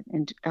stars in it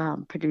and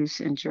produces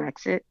and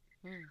directs it.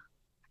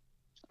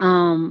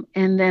 Mm.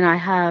 And then I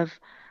have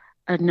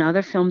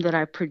another film that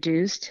I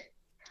produced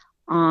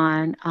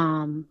on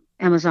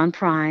Amazon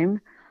Prime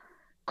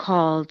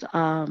called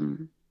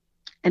An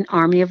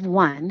Army of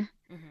One,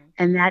 Mhm.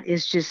 and that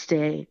is just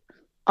a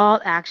all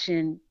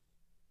action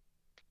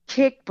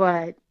kick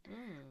butt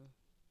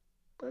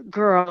Mm.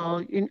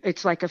 girl.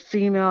 It's like a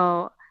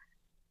female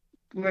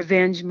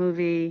revenge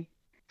movie.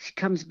 She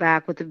comes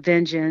back with a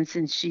vengeance,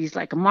 and she's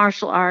like a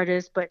martial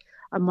artist, but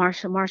a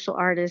martial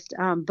artist.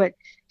 But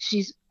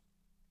she's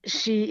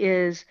she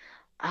is,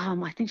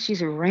 I think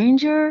she's a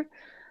ranger,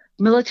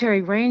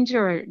 military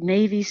ranger, or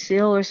Navy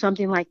SEAL, or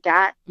something like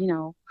that.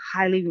 Mhm.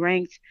 Highly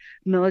ranked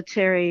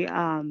military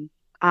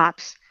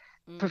ops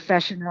Mm.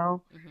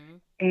 professional.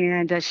 Mhm.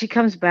 And she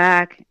comes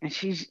back, and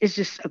it's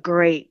just a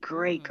great,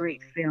 great,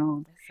 great Mm.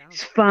 film. That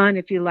It's sounds fun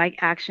great. if you like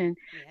action.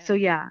 So Yeah.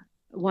 yeah,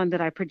 one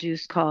that I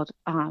produced called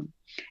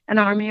An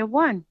Army of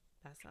One.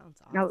 That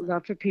sounds I would awesome.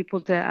 love for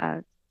people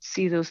to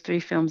see those three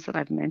films that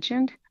I've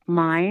mentioned, Awesome.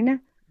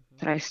 mine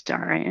that Mhm. I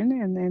star in,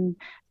 and then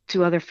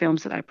two other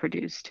films that I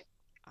produced.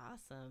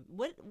 Awesome.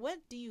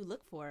 What do you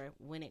look for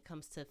when it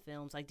comes to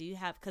films? Like, do you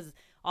have, because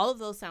all of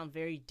those sound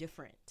very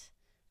different.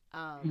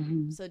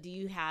 Hmm. So do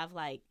you have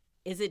like,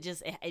 is it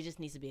just it just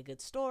needs to be a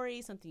good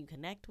story, something you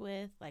connect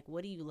with? Like,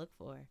 what do you look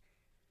for?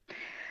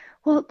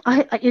 Well,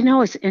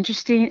 it's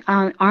interesting.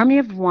 Army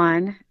of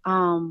One,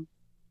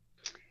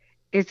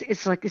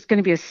 it's like it's going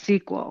to be a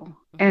sequel,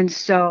 Mm-hmm. and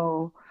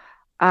so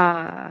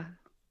uh,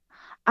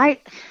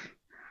 I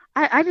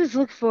I just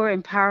look for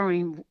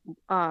empowering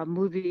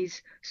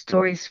movies,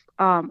 stories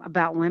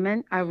about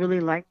women. I Mm. really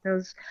like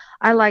those.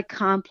 I like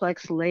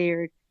complex,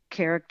 layered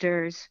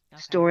characters,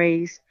 Okay.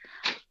 stories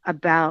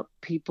about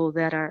people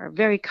that are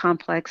very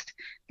complex,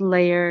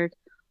 layered.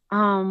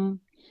 Um,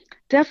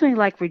 Definitely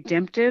like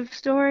redemptive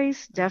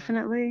stories. Uh huh.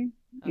 Definitely.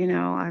 Okay.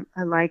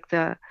 I like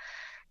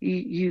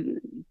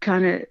you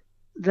kind of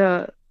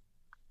the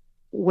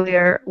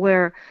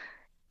where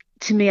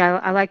to me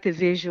I like the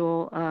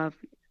visual of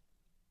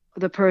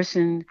the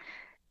person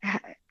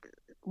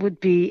would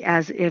be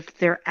as if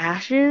their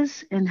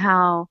ashes, and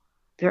how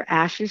their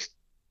ashes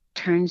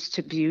turns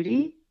to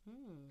beauty.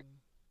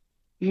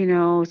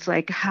 Hmm. It's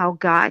like how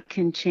God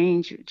can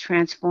change,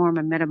 transform,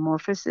 a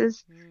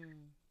metamorphosis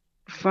Hmm.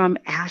 from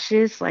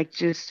ashes, like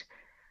just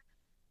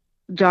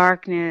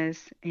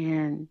darkness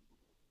and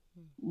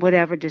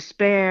whatever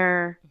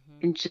despair Hmm.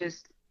 and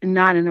just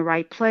not in the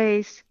right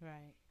place.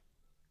 Right.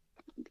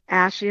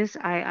 Ashes,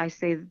 I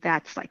say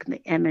that's like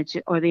the image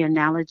or the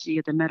analogy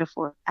or the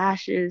metaphor of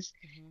ashes,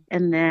 Hmm.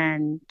 and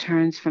then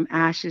turns from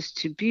ashes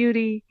to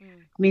beauty,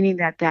 Hmm. meaning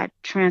that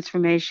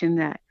transformation,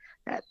 that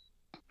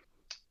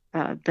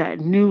that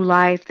new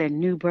life, that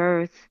new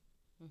birth,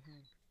 Hmm.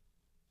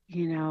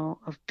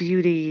 of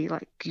beauty,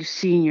 like you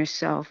seeing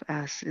yourself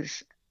as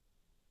this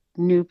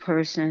new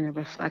person, a Yeah.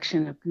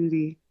 reflection of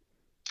beauty,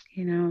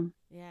 you know.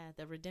 Yeah.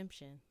 The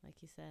redemption,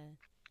 like you said.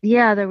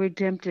 Yeah, the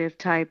redemptive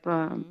type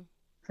Hmm.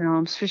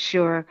 films for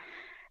sure.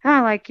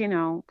 I like,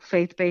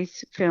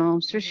 faith-based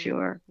films for Hmm.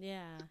 sure.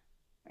 Yeah.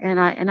 And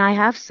I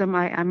have some.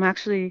 I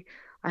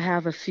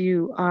have a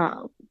few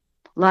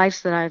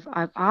lives that I've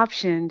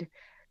optioned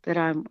that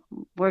I'm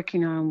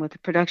working on with a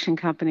production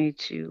company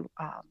to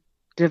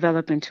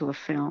develop into a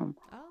film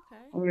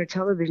Okay. or a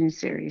television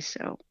series.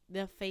 So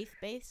The faith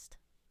based.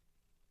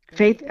 The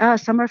faith,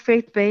 faith. some are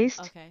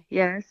faith-based, Okay.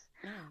 yes.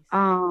 Nice.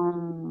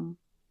 Um,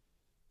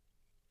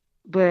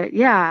 but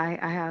yeah,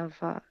 I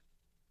have,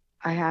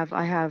 I have,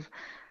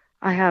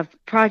 I have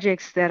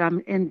projects that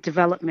I'm in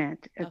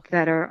development that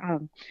Okay.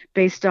 are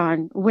based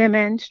on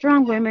women,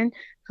 strong women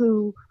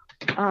who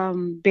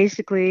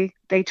basically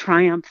they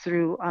triumph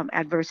through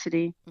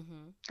adversity.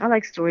 Hmm. I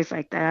like stories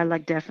like that. I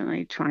like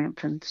definitely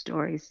triumphant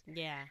stories.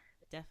 Yeah.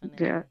 The,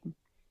 Definitely.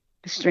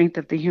 the strength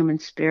of the human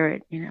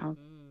spirit. Yeah.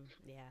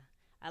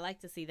 I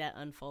like to see that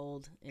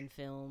unfold in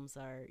films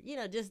or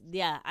just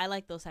yeah, I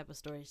like those type of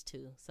stories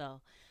too.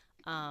 So,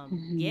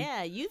 Hmm.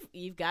 yeah,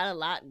 you've got a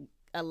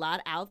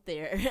lot out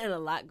there and a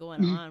lot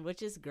going on,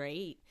 which is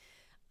great.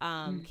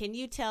 Can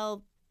you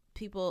tell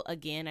people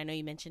again, I know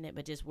you mentioned it,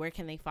 but just where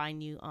can they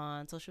find you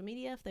on social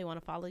media if they want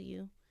to follow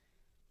you?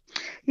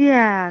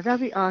 Yeah, that'd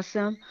be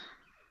awesome.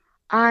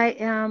 I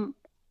am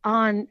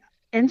on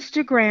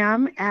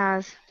Instagram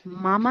as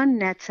Mama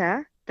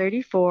Netta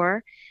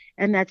 34,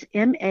 and that's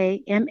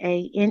Manetta,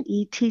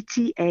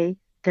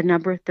 the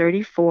number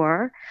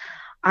 34.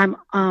 I'm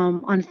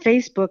on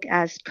Facebook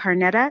as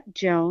Carnetta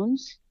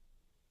Jones.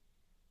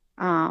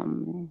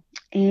 Um,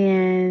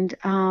 and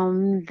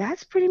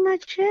that's pretty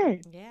much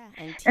it. Yeah,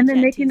 and And teach then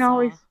at they can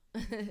always,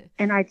 Tsaw.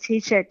 and I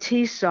teach at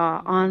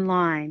Tsaw Mhm.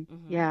 online,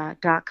 Mhm. yeah,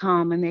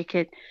 .com, and they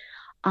could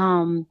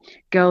um,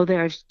 go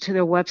there to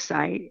their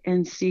website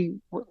and see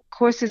what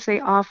courses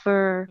they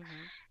offer, Mhm.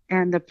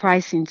 and the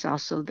pricing's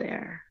also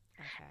there.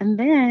 Okay. And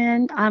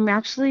then I'm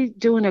actually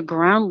doing a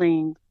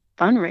groundling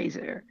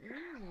fundraiser.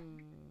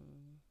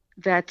 Mm.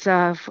 That's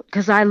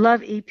because I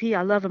love EP,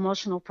 I love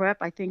emotional prep.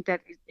 I think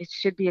that it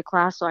should be a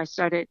class, so I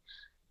started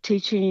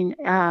teaching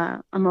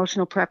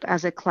emotional prep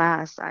as a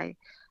class. I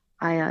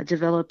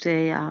developed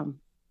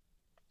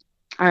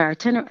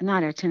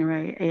not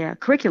itinerary, a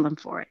curriculum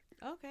for it.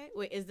 Okay.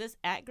 Wait, is this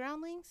at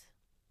Groundlings?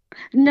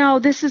 No,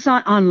 this is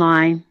on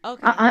online.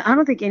 Okay. I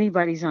don't think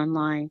anybody's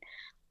online.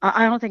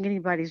 I don't think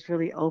anybody's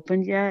really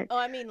opened yet. Oh,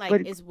 I mean like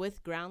But is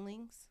with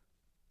Groundlings?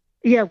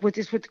 yeah,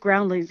 with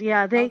groundlings,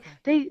 yeah, Okay.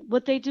 they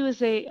what they do is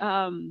they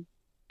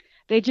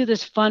do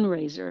this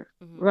fundraiser,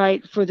 Mhm.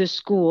 right, for the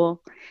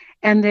school,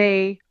 and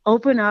they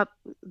open up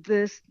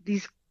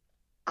these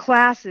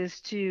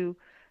classes to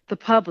the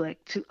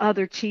public, to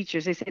other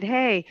teachers. They said,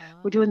 "Hey,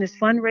 we're doing this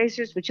Oh.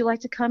 fundraisers. Would you like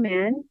to come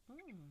in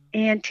Hmm.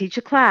 and teach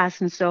a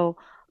class?" And so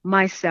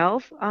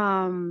myself,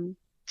 I'm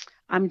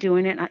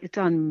doing it. It's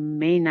on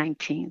May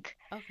 19th.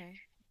 Okay.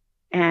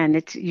 And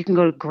it's you can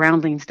go to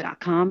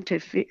groundlings.com to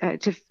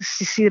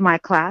see my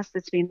class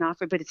that's being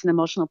offered, but it's an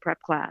emotional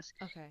prep class.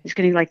 Okay. It's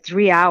going to be like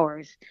 3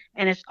 hours,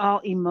 and it's all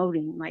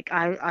emoting. Like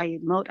I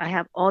emote. I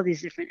have all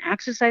these different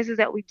exercises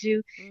that we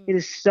do. It Mm.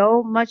 is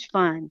so Mm. much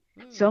fun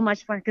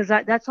because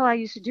that's all I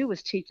used to do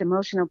was teach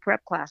emotional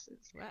prep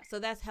classes. Wow. So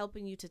that's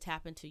helping you to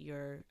tap into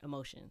your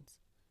emotions.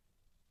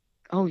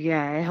 Oh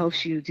yeah, it helps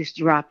Okay. you just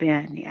drop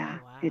in. Oh Yeah,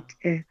 wow.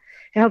 it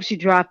helps you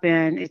drop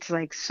in. It's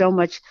like so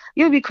much.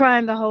 You'll be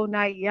crying the whole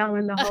night,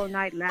 yelling the whole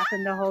night,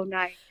 laughing the whole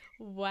night.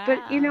 But Wow.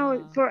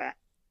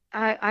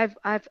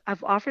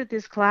 I've offered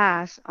this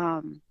class.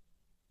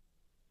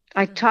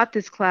 I taught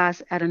this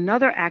class at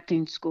another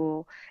acting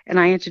school, and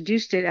I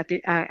introduced it at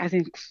the I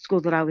think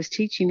school that I was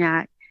teaching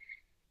at,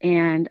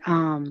 and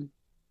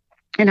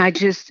I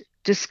just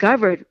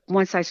discovered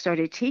once I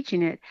started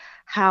teaching it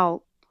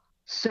how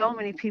so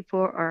many people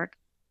are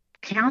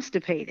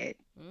constipated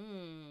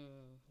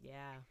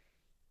Yeah.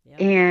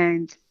 Yep.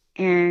 and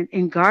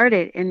and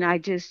guarded, and I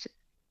just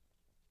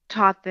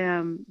taught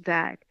them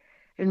that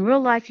in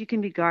real life you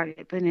can be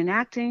guarded, but in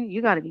acting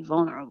you got to be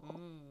vulnerable.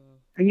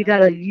 And you Yep. got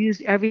to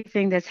use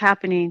everything that's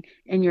happening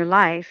in your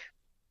life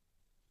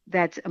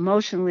that's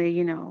emotionally,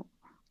 you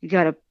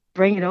got to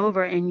bring it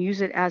over and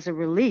use it as a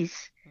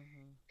release,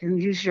 Mhm.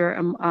 and use your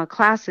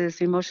classes,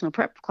 the emotional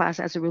prep class,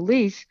 as a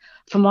release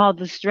from all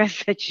the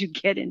stress that you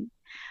get in.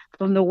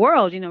 from the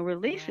world,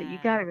 release it. You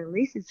got Yeah. to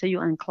release it so you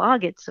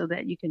unclog it so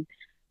that you can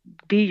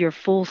be your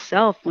full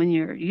self when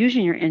you're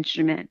using your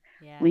instrument,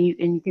 Yeah.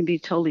 and you can be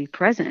totally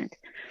present.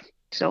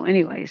 So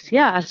anyways,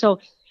 Yeah. yeah, so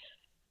It's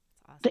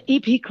the awesome.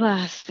 EP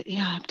class,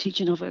 yeah, I'm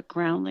teaching over at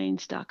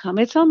groundlanes.com.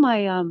 It's on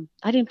my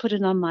I didn't put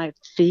it on my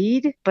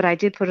feed, but I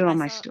did put it I on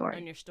my saw on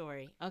story. your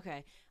story.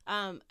 Okay.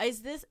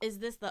 Is this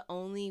the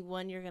only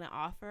one you're gonna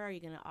offer? Are you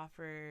gonna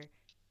offer,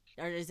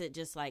 or is it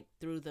just like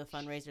through the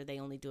fundraiser they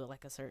only do it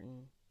like a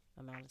certain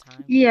amount of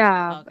time?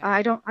 Yeah, Okay.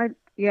 I don't I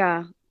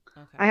yeah,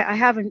 Okay. I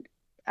haven't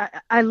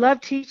I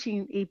love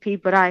teaching EP,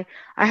 but I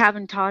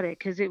haven't taught it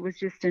because it was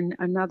just in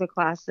another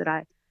class that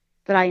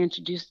I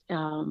introduced,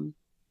 and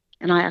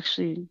I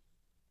actually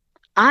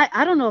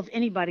I don't know if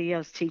anybody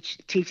else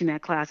teaching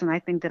that class, and I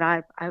think that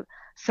I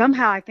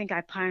somehow I think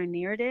I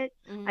pioneered it.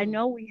 I Mm.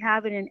 know we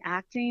have it in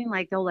acting,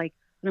 like they'll like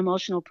an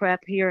emotional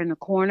prep here in the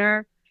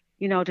corner,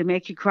 to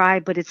make you cry,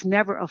 but it's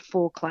never a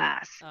full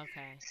class.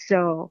 Okay.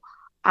 So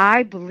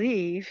I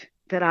believe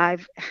that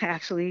I've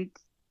actually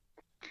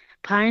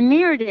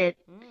pioneered it,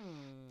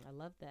 I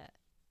love that.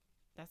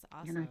 That's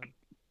and I awesome.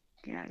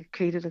 yeah, I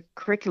created a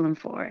curriculum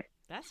for it.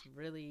 That's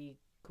really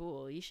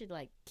cool. You should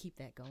like keep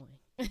that going.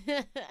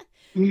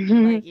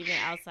 Hmm. Like even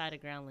outside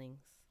of groundlings.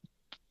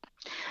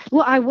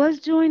 Well, I was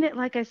doing it,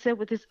 like I said,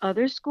 with this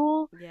other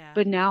school, Yeah.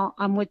 but now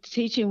I'm with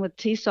teaching with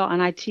TESOL,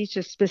 and I teach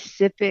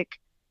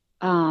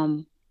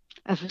um,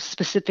 a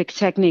specific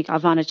technique,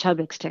 Ivana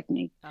Chubbuck's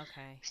technique.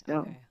 Okay. So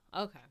Okay.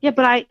 Okay. yeah,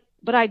 but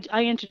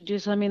I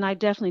introduce. I mean, I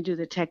definitely do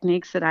the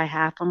techniques that I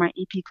have for my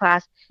EP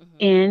class Mhm.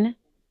 in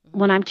Mhm.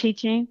 when I'm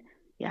teaching.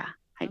 Yeah,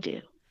 I do.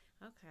 Okay.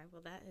 Okay.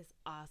 Well, that is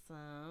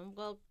awesome.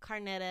 Well,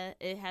 Carnetta,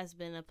 it has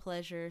been a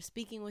pleasure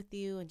speaking with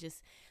you and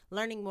just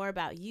learning more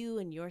about you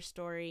and your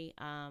story.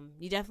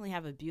 You definitely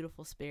have a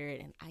beautiful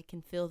spirit, and I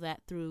can feel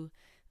that through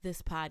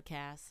this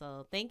podcast.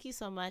 So, thank you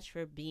so much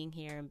for being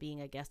here and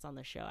being a guest on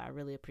the show. I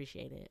really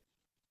appreciate it.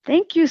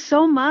 Thank you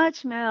so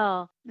much,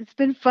 Mel. It's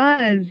been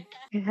fun.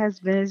 It has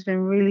been. It's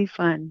been really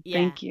fun. Yeah,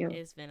 Thank you.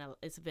 it's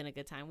been a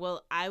good time.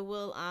 Well, I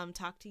will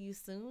talk to you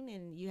soon,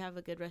 and you have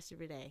a good rest of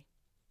your day.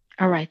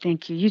 All right.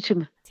 Thank you. You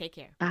too. Take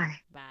care. Bye.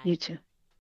 You Bye. too.